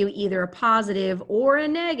give you either a positive or a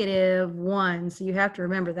negative 1. So you have to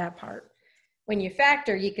remember that part. When you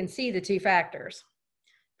factor, you can see the 2 factors.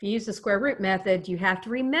 If you use the square root method, you have to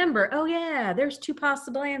remember, oh yeah, there's 2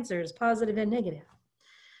 possible answers, positive and negative.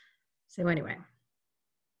 So anyway,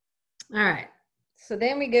 all right. So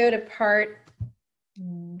then we go to part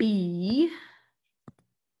B.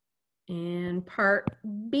 And part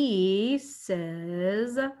B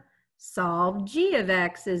says solve g of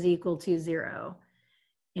x is equal to 0.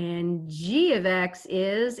 And g of x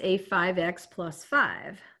is a 5x plus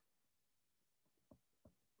 5.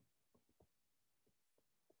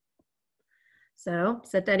 So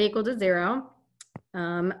set that equal to 0.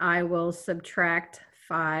 I will subtract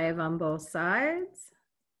 5 on both sides.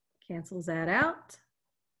 Cancels that out.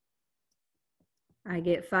 I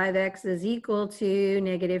get 5x is equal to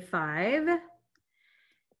negative 5.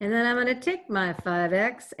 And then I'm going to take my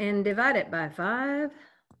 5x and divide it by 5.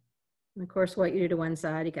 And of course, what you do to one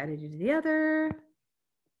side, you got to do to the other.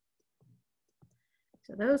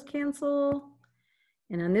 So those cancel.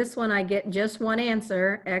 And on this one, I get just one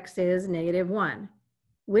answer. X is negative 1,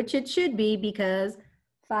 which it should be because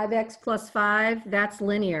 5x plus 5, that's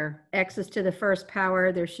linear. X is to the first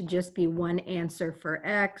power. There should just be one answer for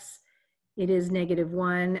x. It is negative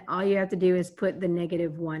 1. All you have to do is put the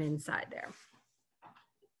negative 1 inside there.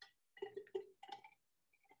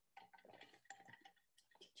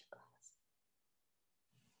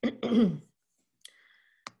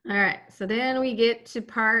 All right, so then we get to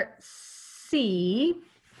part C.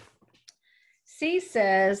 C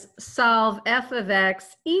says solve f of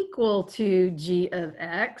x equal to g of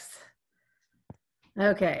x.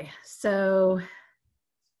 Okay, so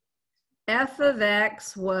f of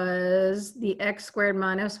x was the x squared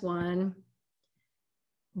minus 1.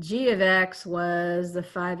 G of x was the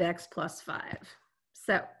 5x plus 5.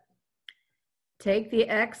 So take the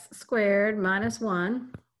x squared minus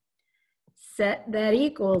 1, set that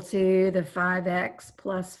equal to the 5x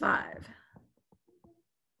plus 5.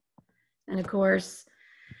 And of course,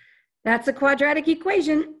 that's a quadratic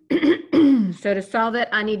equation. So to solve it,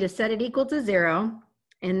 I need to set it equal to 0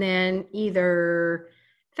 and then either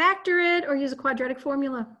factor it or use a quadratic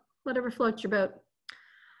formula, whatever floats your boat.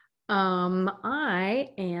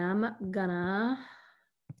 I am gonna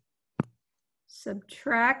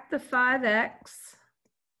subtract the 5x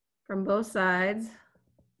from both sides.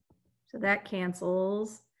 So that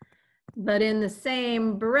cancels. But in the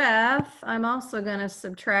same breath, I'm also going to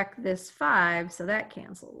subtract this 5, so that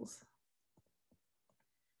cancels.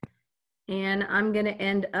 And I'm going to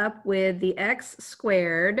end up with the x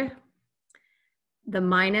squared, the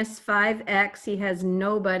minus 5x, he has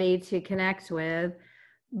nobody to connect with,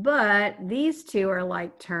 but these two are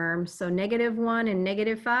like terms, so negative 1 and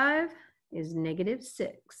negative 5 is negative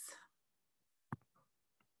 6.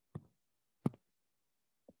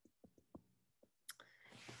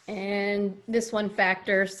 And this one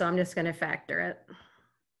factors, so I'm just going to factor it.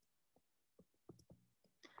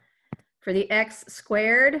 For the x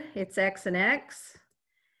squared, it's x and x.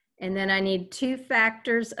 And then I need 2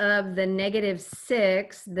 factors of the negative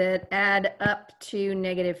 6 that add up to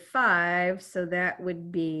negative 5. So that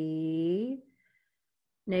would be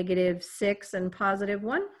negative 6 and positive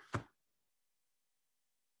 1.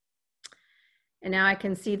 And now I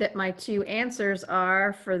can see that my 2 answers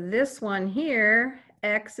are, for this one here,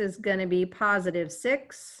 x is going to be positive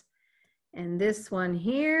 6. And this one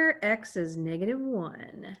here, x is negative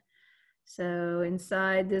 1. So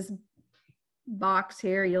inside this box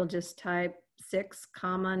here, you'll just type 6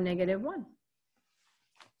 comma negative 1.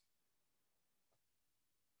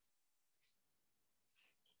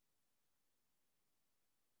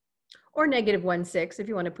 Or negative 1, 6 if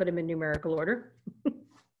you want to put them in numerical order.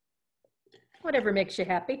 Whatever makes you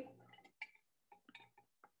happy.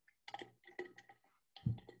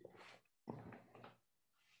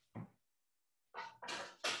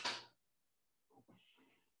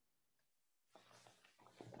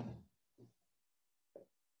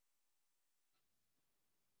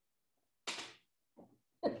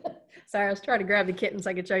 Sorry, I was trying to grab the kitten so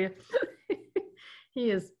I could show you.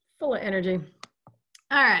 He is full of energy.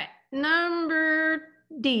 All right, number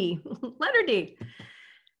D, letter D.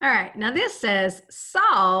 All right, now this says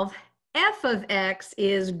solve f of x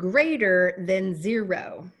is greater than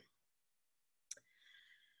 0.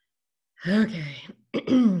 Okay,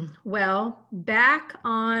 well, back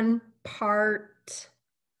on part,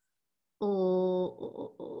 where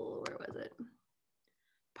was it?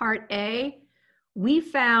 Part A, we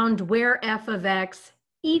found where f of x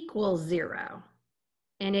equals 0.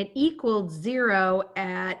 And it equaled 0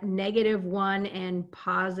 at negative 1 and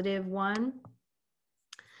positive 1.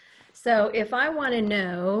 So if I want to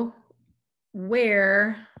know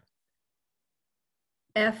where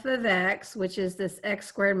f of x, which is this x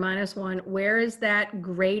squared minus 1, where is that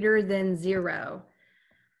greater than 0?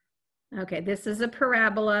 Okay, this is a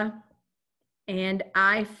parabola. And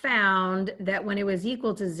I found that when it was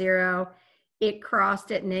equal to 0, it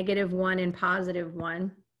crossed at negative 1 and positive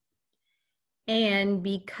 1. And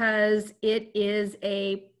because it is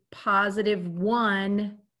a positive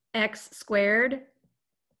 1 x squared.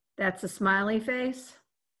 That's a smiley face.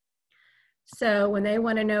 So when they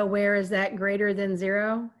want to know where is that greater than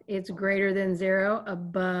 0, it's greater than 0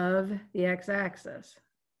 above the x-axis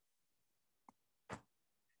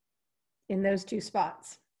in those two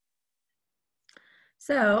spots.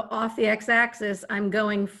 So off the x-axis, I'm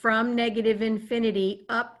going from negative infinity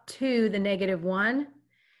up to the negative 1,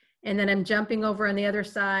 and then I'm jumping over on the other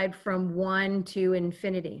side from 1 to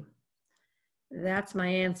infinity. That's my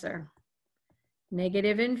answer.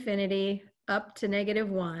 Negative infinity up to negative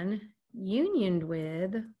 1, unioned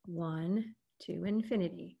with 1 to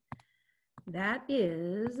infinity. That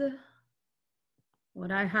is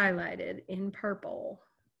what I highlighted in purple.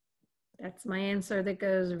 That's my answer that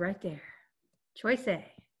goes right there. Choice A.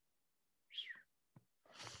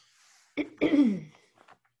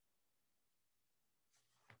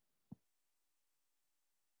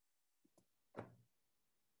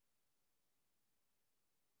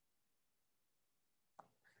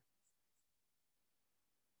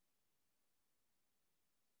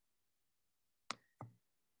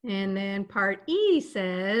 And then part E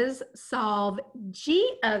says solve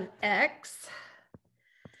g of x.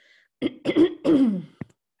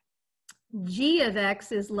 G of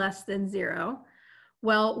x is less than 0.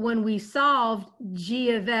 Well, when we solved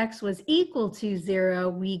g of x was equal to 0,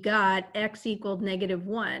 we got x equaled negative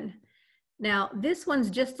 1. Now, this one's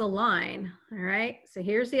just a line, all right? So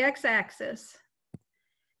here's the x-axis.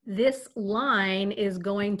 This line is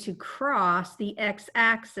going to cross the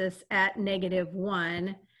x-axis at negative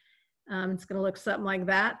 1. It's going to look something like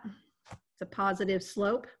that. It's a positive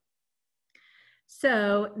slope.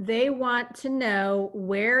 So they want to know,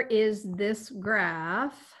 where is this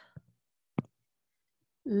graph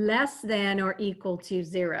less than or equal to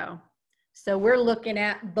 0? So we're looking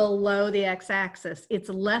at below the x-axis. It's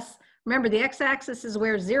less, remember the x-axis is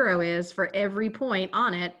where 0 is for every point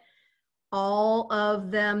on it. All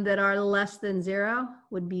of them that are less than 0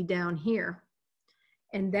 would be down here.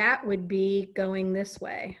 And that would be going this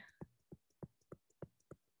way.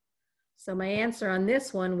 So my answer on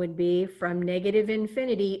this one would be from negative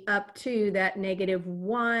infinity up to that negative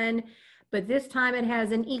 1, but this time it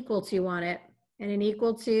has an equal to on it. And an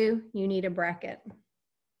equal to, you need a bracket.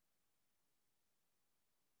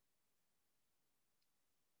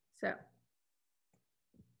 So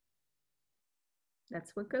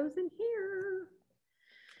that's what goes in here.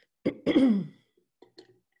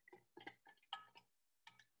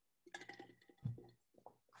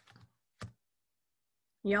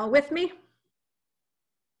 Y'all with me?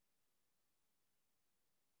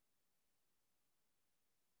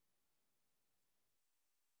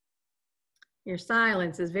 Your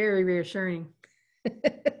silence is very reassuring.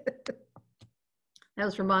 That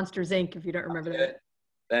was from Monsters, Inc., if you don't remember that.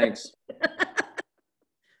 Thanks.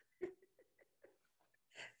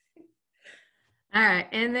 All right,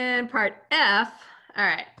 and then part F. All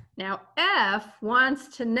right, now F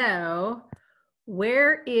wants to know,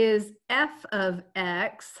 where is f of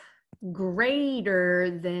x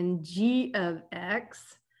greater than g of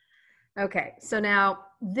x? Okay, so now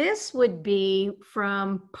this would be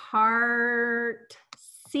from part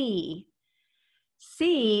C.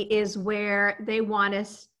 C is where they want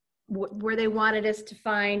us, where they wanted us to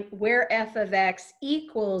find where f of x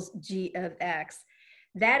equals g of x.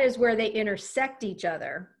 That is where they intersect each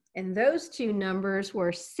other. And those two numbers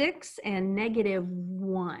were 6 and negative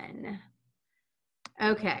 1.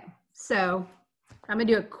 Okay, so I'm gonna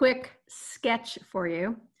do a quick sketch for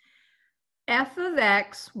you. F of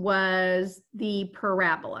x was the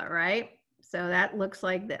parabola, right? So that looks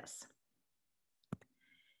like this.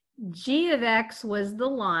 G of x was the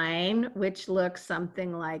line, which looks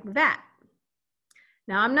something like that.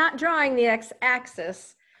 Now I'm not drawing the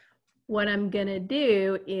x-axis. What I'm gonna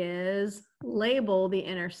do is label the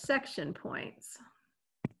intersection points.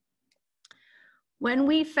 When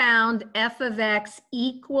we found f of x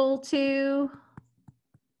equal to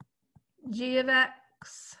g of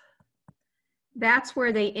x, that's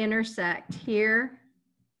where they intersect, here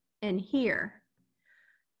and here.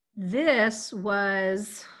 This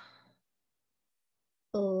was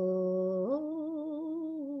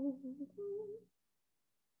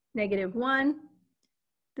negative 1.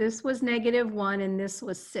 This was negative 1, and this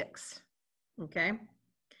was 6, okay?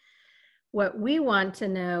 What we want to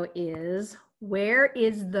know is, where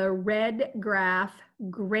is the red graph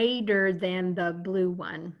greater than the blue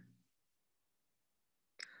one?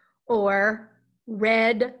 Or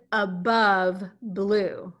red above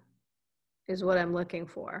blue is what I'm looking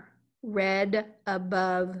for. Red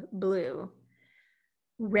above blue.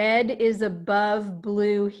 Red is above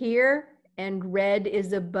blue here, and red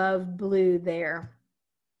is above blue there.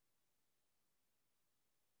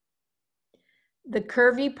 The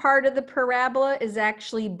curvy part of the parabola is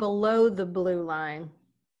actually below the blue line.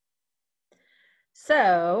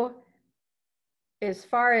 So as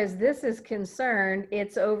far as this is concerned,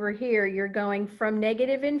 it's over here. You're going from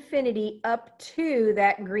negative infinity up to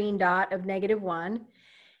that green dot of -1.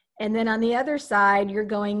 And then on the other side, you're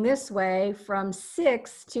going this way from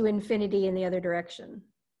 6 to infinity in the other direction.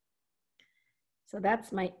 So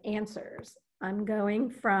that's my answers. I'm going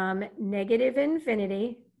from negative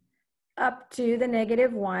infinity up to the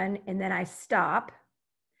 -1, and then I stop.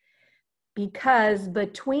 Because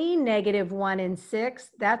between -1 and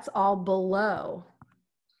 6, that's all below.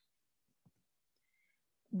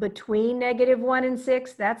 Between -1 and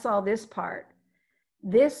 6, that's all this part.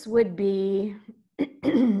 This would be,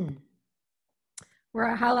 where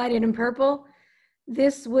I highlighted in purple,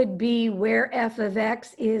 this would be where f of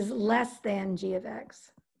x is less than g of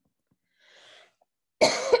x.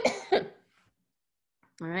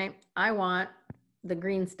 All right, I want the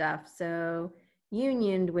green stuff. So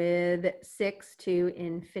unioned with 6 to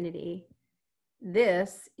infinity.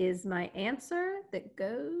 This is my answer that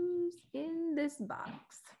goes in this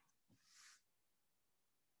box.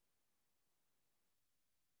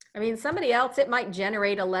 I mean, somebody else, it might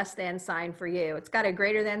generate a less than sign for you. It's got a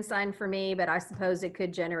greater than sign for me, but I suppose it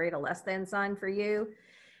could generate a less than sign for you.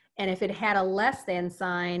 And if it had a less than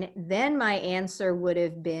sign, then my answer would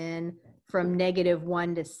have been from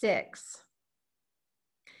 -1 to 6.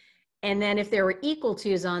 And then if there were equal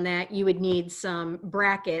to's on that, you would need some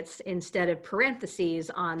brackets instead of parentheses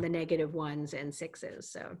on the -1s and 6s.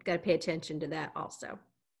 So got to pay attention to that also.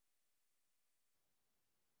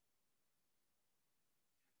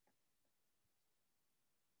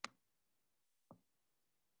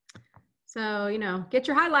 So, you know, get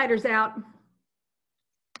your highlighters out.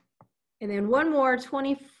 And then one more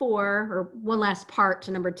 24, or one last part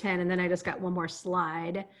to number 10, and then I just got one more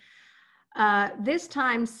slide. This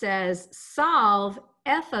time says solve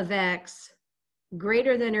f of x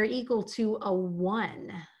greater than or equal to a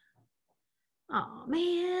 1. Oh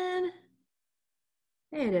man,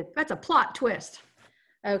 that's a plot twist.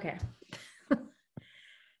 Okay.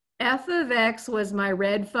 F of x was my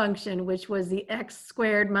red function, which was the x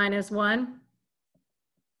squared minus 1.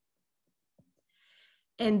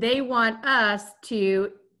 And they want us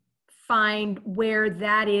to find where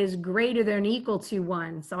that is greater than or equal to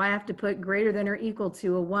 1. So I have to put greater than or equal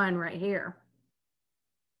to a 1 right here.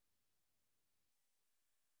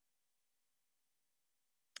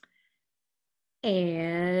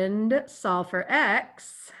 And solve for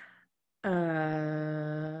x.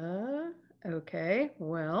 Okay,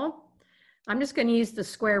 well, I'm just going to use the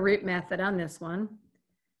square root method on this one.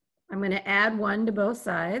 I'm going to add 1 to both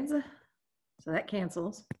sides. So that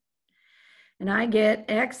cancels. And I get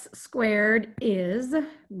x squared is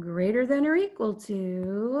greater than or equal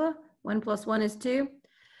to 1 plus 1 is 2.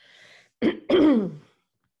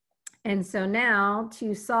 And so now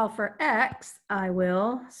to solve for x, I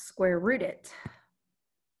will square root it.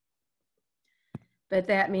 But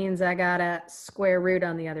that means I got a square root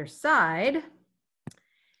on the other side.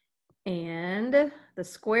 And the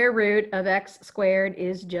square root of x squared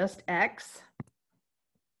is just x.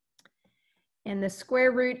 And the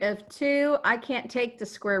square root of 2, I can't take the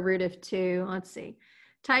square root of 2. Let's see.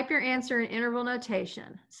 Type your answer in interval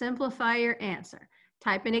notation. Simplify your answer.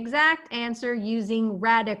 Type an exact answer using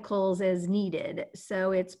radicals as needed.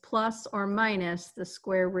 So it's plus or minus the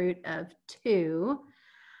square root of 2.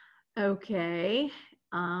 Okay,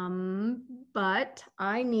 but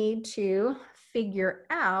I need to figure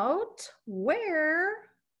out where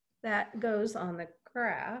that goes on the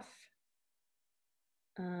graph.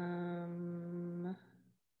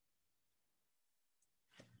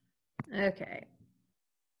 Okay.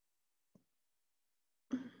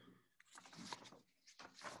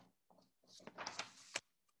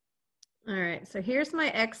 All right, so here's my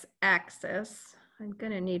x-axis. I'm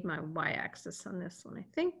gonna need my y-axis on this one, I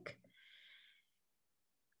think.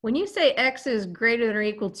 When you say x is greater than or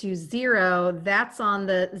equal to 0, that's on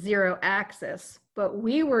the 0 axis, but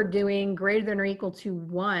we were doing greater than or equal to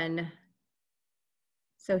 1.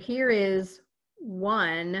 So here is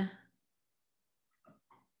 1.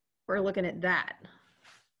 We're looking at that.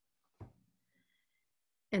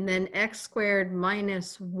 And then x squared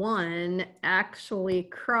minus 1 actually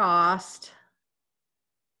crossed,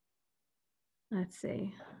 let's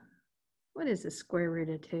see, what is the square root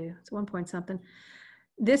of 2? It's 1 point something.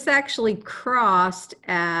 This actually crossed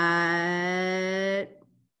at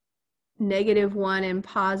 -1 and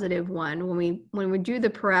 +1. When we do the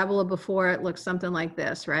parabola before, it looks something like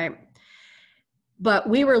this, right? But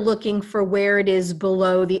we were looking for where it is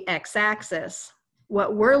below the x-axis.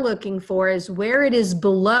 What we're looking for is where it is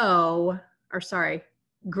below or sorry,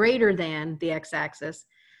 greater than the x-axis,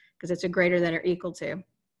 because it's a greater than or equal to.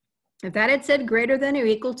 If that had said greater than or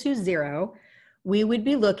equal to 0, we would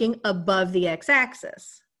be looking above the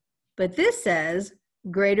x-axis. But this says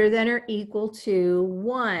greater than or equal to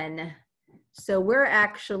 1. So we're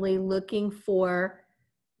actually looking for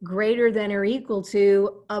greater than or equal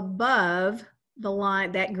to above the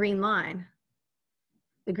line, that green line.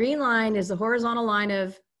 The green line is the horizontal line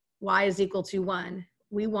of y is equal to 1.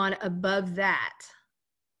 We want above that.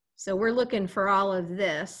 So we're looking for all of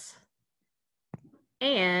this.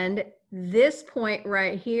 And this point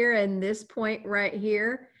right here and this point right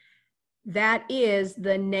here, that is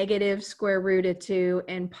the negative square root of 2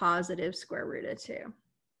 and positive square root of 2.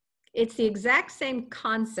 It's the exact same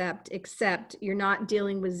concept, except you're not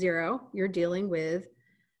dealing with 0, you're dealing with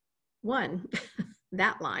 1,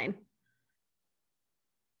 that line.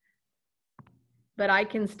 But I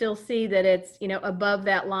can still see that it's, you know, above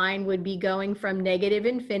that line would be going from negative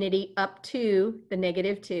infinity up to the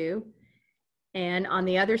negative 2. And on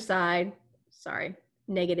the other side, sorry,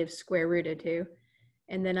 negative square root of 2.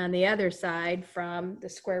 And then on the other side, from the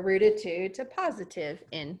square root of 2 to positive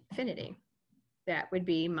infinity. That would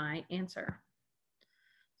be my answer.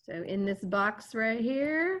 So in this box right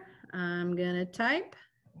here, I'm going to type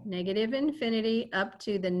negative infinity up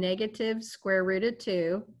to the negative square root of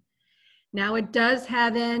 2. Now it does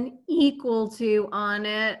have an equal to on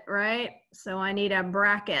it, right? So I need a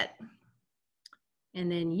bracket.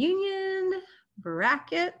 And then union,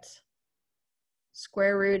 bracket,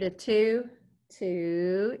 square root of 2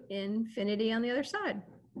 to infinity on the other side.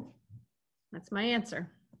 That's my answer.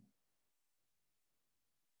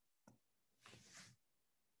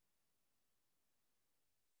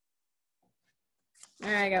 All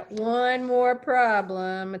right, I got one more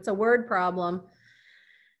problem. It's a word problem.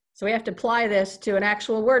 So we have to apply this to an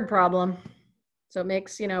actual word problem. So it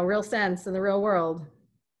makes, you know, real sense in the real world.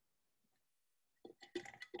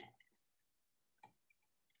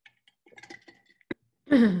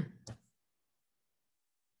 All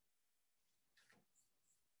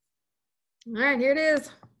right, here it is.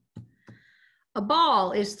 A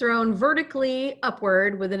ball is thrown vertically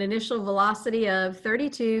upward with an initial velocity of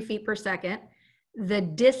 32 feet per second. The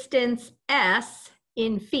distance s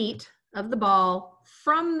in feet of the ball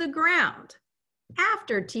from the ground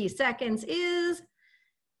after t seconds is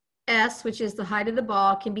s, which is the height of the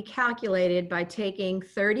ball, can be calculated by taking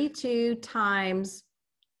 32 times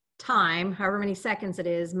time, however many seconds it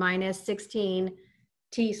is, minus 16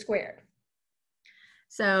 t squared.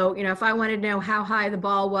 So, you know, if I wanted to know how high the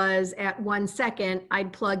ball was at 1 second,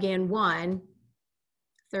 I'd plug in 1.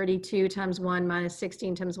 32 times 1 minus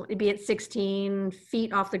 16 times 1, it'd be at 16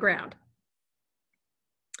 feet off the ground.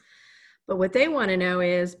 But what they want to know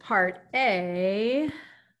is part A,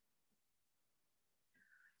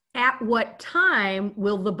 at what time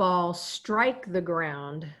will the ball strike the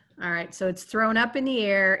ground? All right, so it's thrown up in the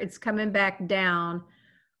air, it's coming back down.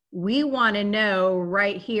 We want to know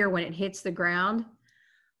right here when it hits the ground.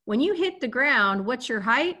 When you hit the ground, what's your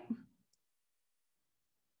height?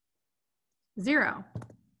 0.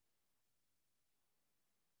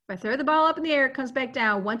 If I throw the ball up in the air, it comes back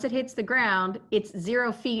down. Once it hits the ground, it's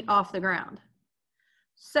 0 feet off the ground.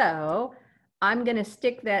 So I'm going to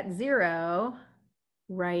stick that 0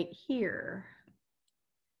 right here.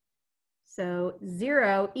 So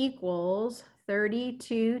 0 equals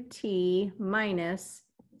 32t minus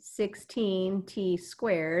 16t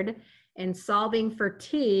squared. And solving for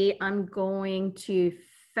t, I'm going to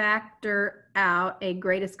factor out a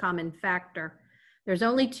greatest common factor. There's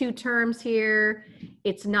only 2 terms here.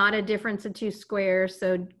 It's not a difference of 2 squares,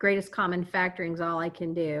 so greatest common factoring is all I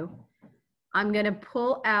can do. I'm going to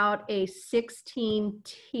pull out a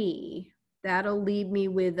 16t. That'll leave me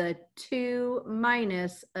with a 2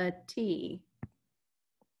 minus a t,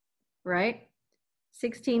 right?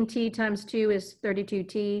 16t times 2 is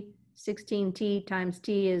 32t. 16t times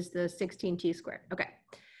t is the 16t squared. Okay,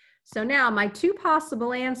 so now my 2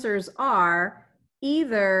 possible answers are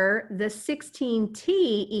either the 16t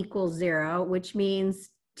equals 0, which means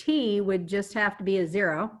t would just have to be a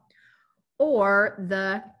 0, or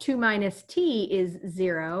the 2 minus t is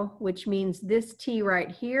 0, which means this t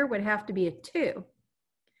right here would have to be a 2.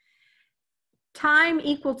 Time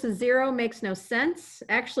equal to 0 makes no sense.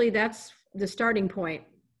 Actually, that's the starting point.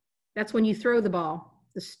 That's when you throw the ball.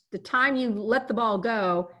 The time you let the ball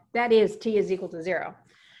go, that is t is equal to 0.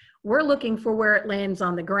 We're looking for where it lands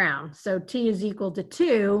on the ground. So t is equal to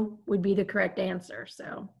 2 would be the correct answer.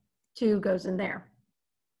 So 2 goes in there.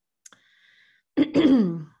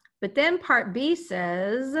 But then part B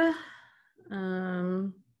says,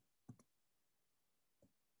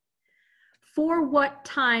 for what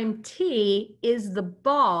time t is the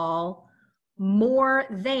ball more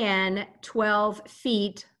than 12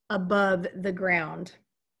 feet above the ground?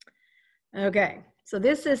 Okay, so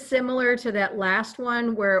this is similar to that last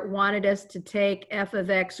one where it wanted us to take f of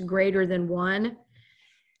x greater than 1.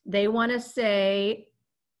 They want to say,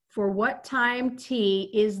 for what time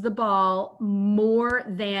t is the ball more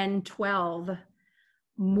than 12?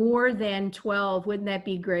 More than 12, wouldn't that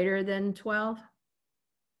be greater than 12?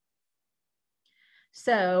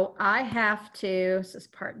 So I have to, this is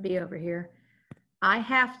part B over here, I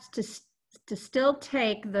have to still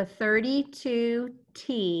take the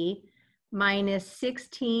 32t minus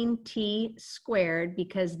 16t squared,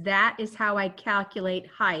 because that is how I calculate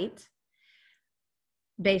height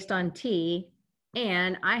based on t,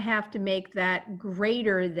 and I have to make that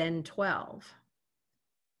greater than 12.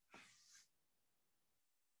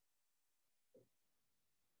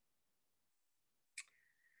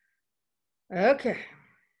 Okay.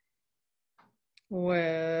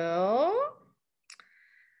 Well,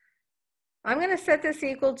 I'm going to set this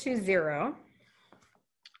equal to 0.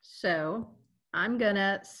 So I'm going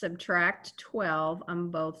to subtract 12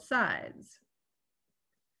 on both sides.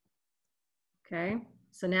 Okay,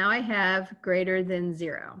 so now I have greater than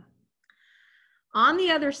 0. On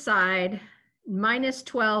the other side, minus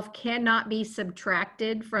 12 cannot be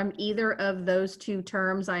subtracted from either of those two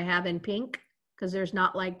terms I have in pink, because there's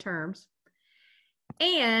not like terms.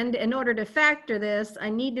 And in order to factor this,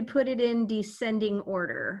 I need to put it in descending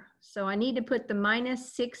order. So I need to put the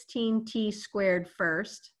minus 16t squared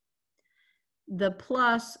first, the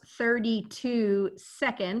plus 32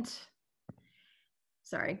 second,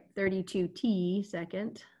 sorry, 32t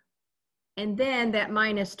second, and then that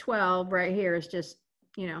minus 12 right here is just,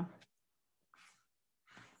 you know,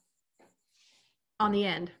 on the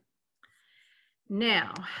end.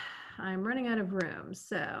 Now, I'm running out of room,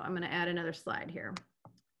 so I'm going to add another slide here.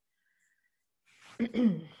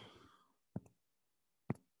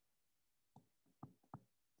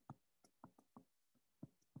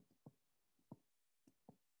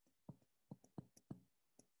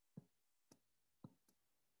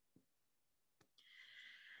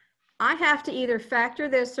 I have to either factor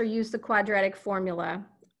this or use the quadratic formula.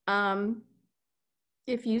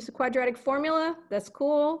 If you use the quadratic formula, that's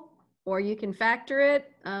cool, or you can factor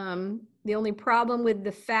it. The only problem with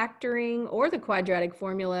the factoring or the quadratic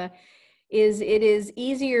formula is it is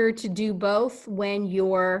easier to do both when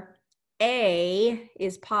your a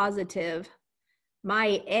is positive.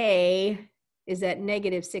 My a is at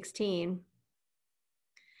negative 16.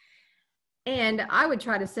 And I would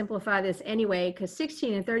try to simplify this anyway, because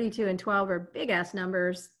 16 and 32 and 12 are big ass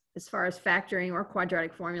numbers as far as factoring or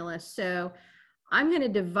quadratic formulas. So I'm going to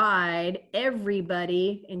divide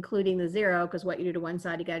everybody, including the 0, because what you do to one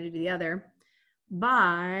side, you got to do to the other,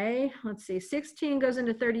 by, let's see, 16 goes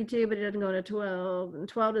into 32, but it doesn't go into 12, and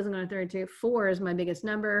 12 doesn't go into 32. 4 is my biggest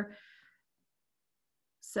number.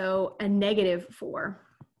 So a negative 4.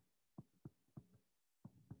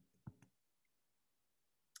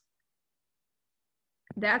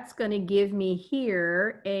 That's going to give me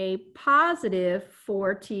here a positive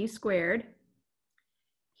 4t squared.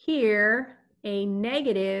 Here, a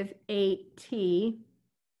negative 8t.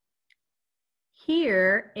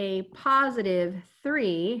 Here, a positive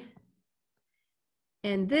 3.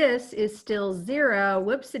 And this is still 0,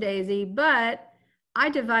 whoopsie-daisy, but I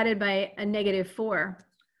divided by a negative 4.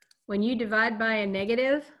 When you divide by a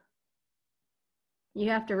negative, you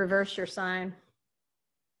have to reverse your sign.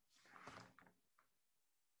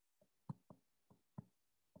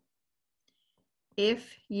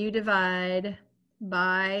 If you divide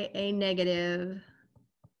by a negative,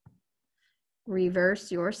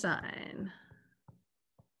 reverse your sign.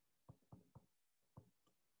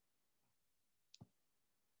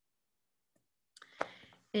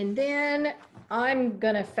 And then I'm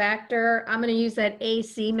going to factor, I'm going to use that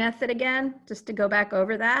AC method again, just to go back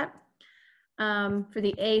over that. For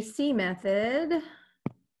the AC method,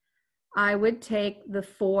 I would take the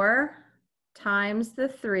 4 times the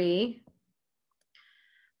 3.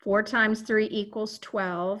 4 times 3 equals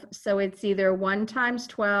 12. So it's either 1 times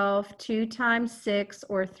 12, 2 times 6,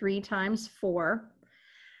 or 3 times 4.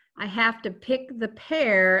 I have to pick the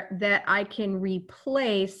pair that I can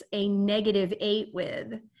replace a negative 8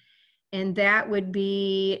 with. And that would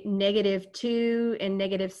be negative 2 and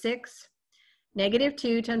negative 6. Negative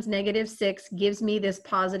 2 times negative 6 gives me this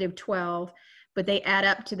positive 12, but they add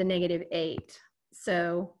up to the negative 8.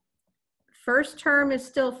 So first term is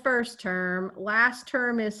still first term, last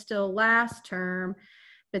term is still last term,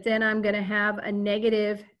 but then I'm going to have a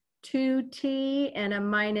negative 2t and a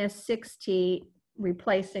minus 6t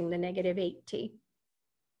replacing the negative 8t.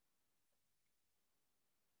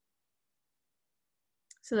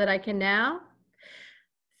 so that I can now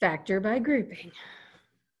factor by grouping.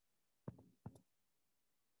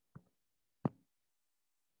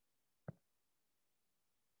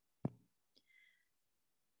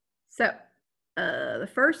 So the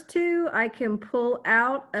first two I can pull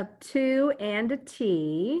out a 2 and a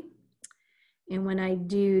t. And when I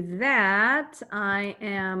do that, I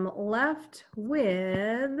am left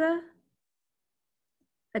with a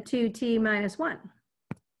 2t minus 1.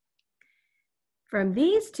 From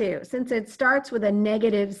these two, since it starts with a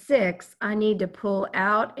 -6, I need to pull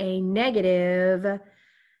out a negative,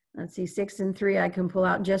 let's see, 6 and 3, I can pull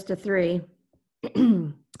out just a 3.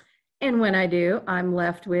 And when I do, I'm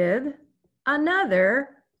left with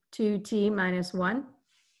another 2t minus 1.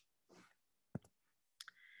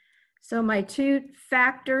 So my two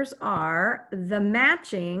factors are the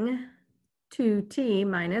matching 2t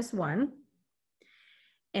minus 1.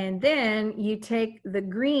 And then you take the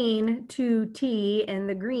green 2t and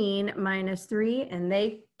the green minus 3, and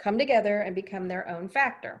they come together and become their own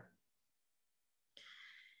factor.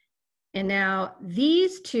 And now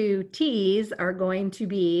these two t's are going to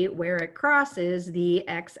be where it crosses the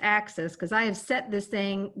x-axis, because I have set this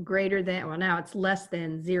thing greater than, well, now it's less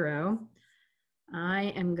than 0.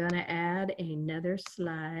 I am going to add another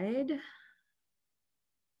slide.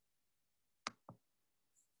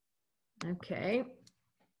 Okay,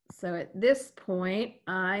 so at this point,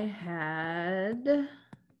 I had the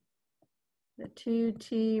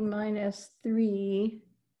 2t minus 3.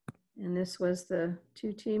 And this was the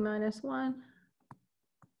 2t minus 1.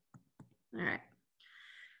 All right.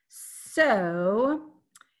 So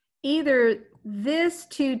either this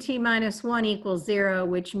 2t minus 1 equals 0,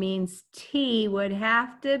 which means t would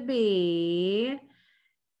have to be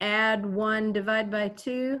add 1 divided by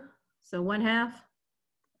 2, so 1/2.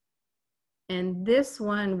 And this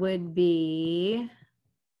one would be,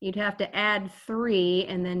 you'd have to add 3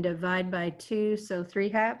 and then divide by 2, so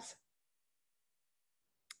 3/2.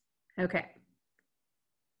 Okay,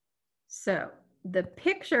 so the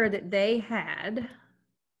picture that they had,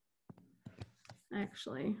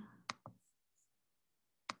 actually,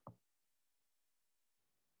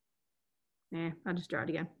 I'll just draw it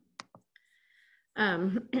again.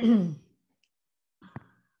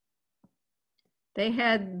 They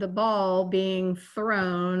had the ball being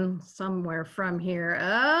thrown somewhere from here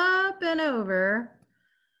up and over,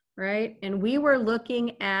 right? And we were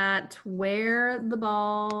looking at where the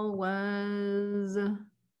ball was.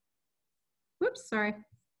 Whoops, sorry,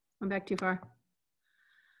 I'm back too far.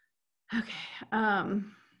 Okay,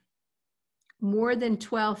 more than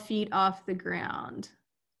 12 feet off the ground.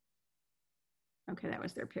 Okay, that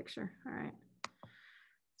was their picture, all right.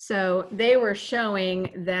 So they were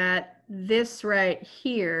showing that this right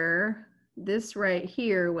here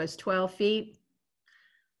was 12 feet.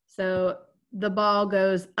 So the ball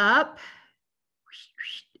goes up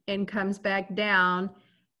and comes back down,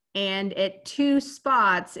 and at 2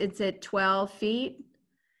 spots, it's at 12 feet.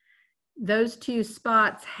 Those 2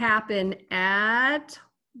 spots happen at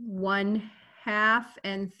 1/2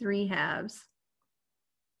 and 3/2.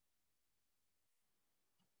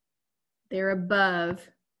 They're above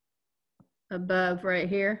right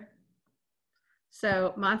here.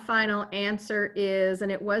 So my final answer is,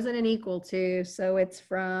 and it wasn't an equal to, so it's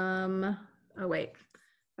from, oh wait,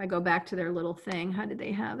 if I go back to their little thing, how did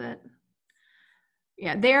they have it?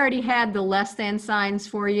 Yeah, they already had the less than signs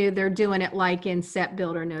for you. They're doing it like in set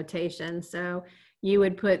builder notation. So you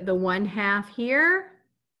would put the 1/2 here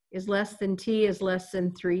is less than t is less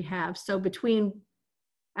than 3/2. So between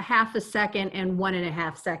 1/2 second and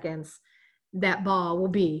 1.5 seconds, that ball will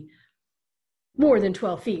be more than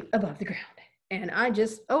 12 feet above the ground. And I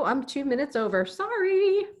just, oh, I'm 2 minutes over,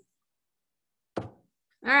 sorry. All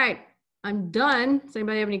right, I'm done. Does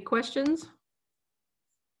anybody have any questions?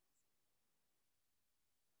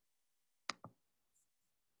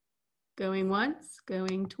 Going once,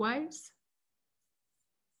 going twice.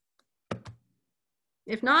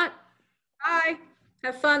 If not, bye.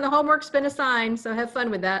 Have fun. The homework's been assigned, so have fun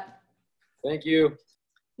with that. Thank you.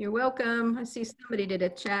 You're welcome. I see somebody did a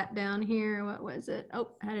chat down here. What was it?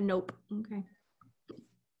 Oh, I had a nope. Okay.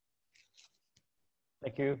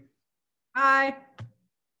 Thank you. Bye.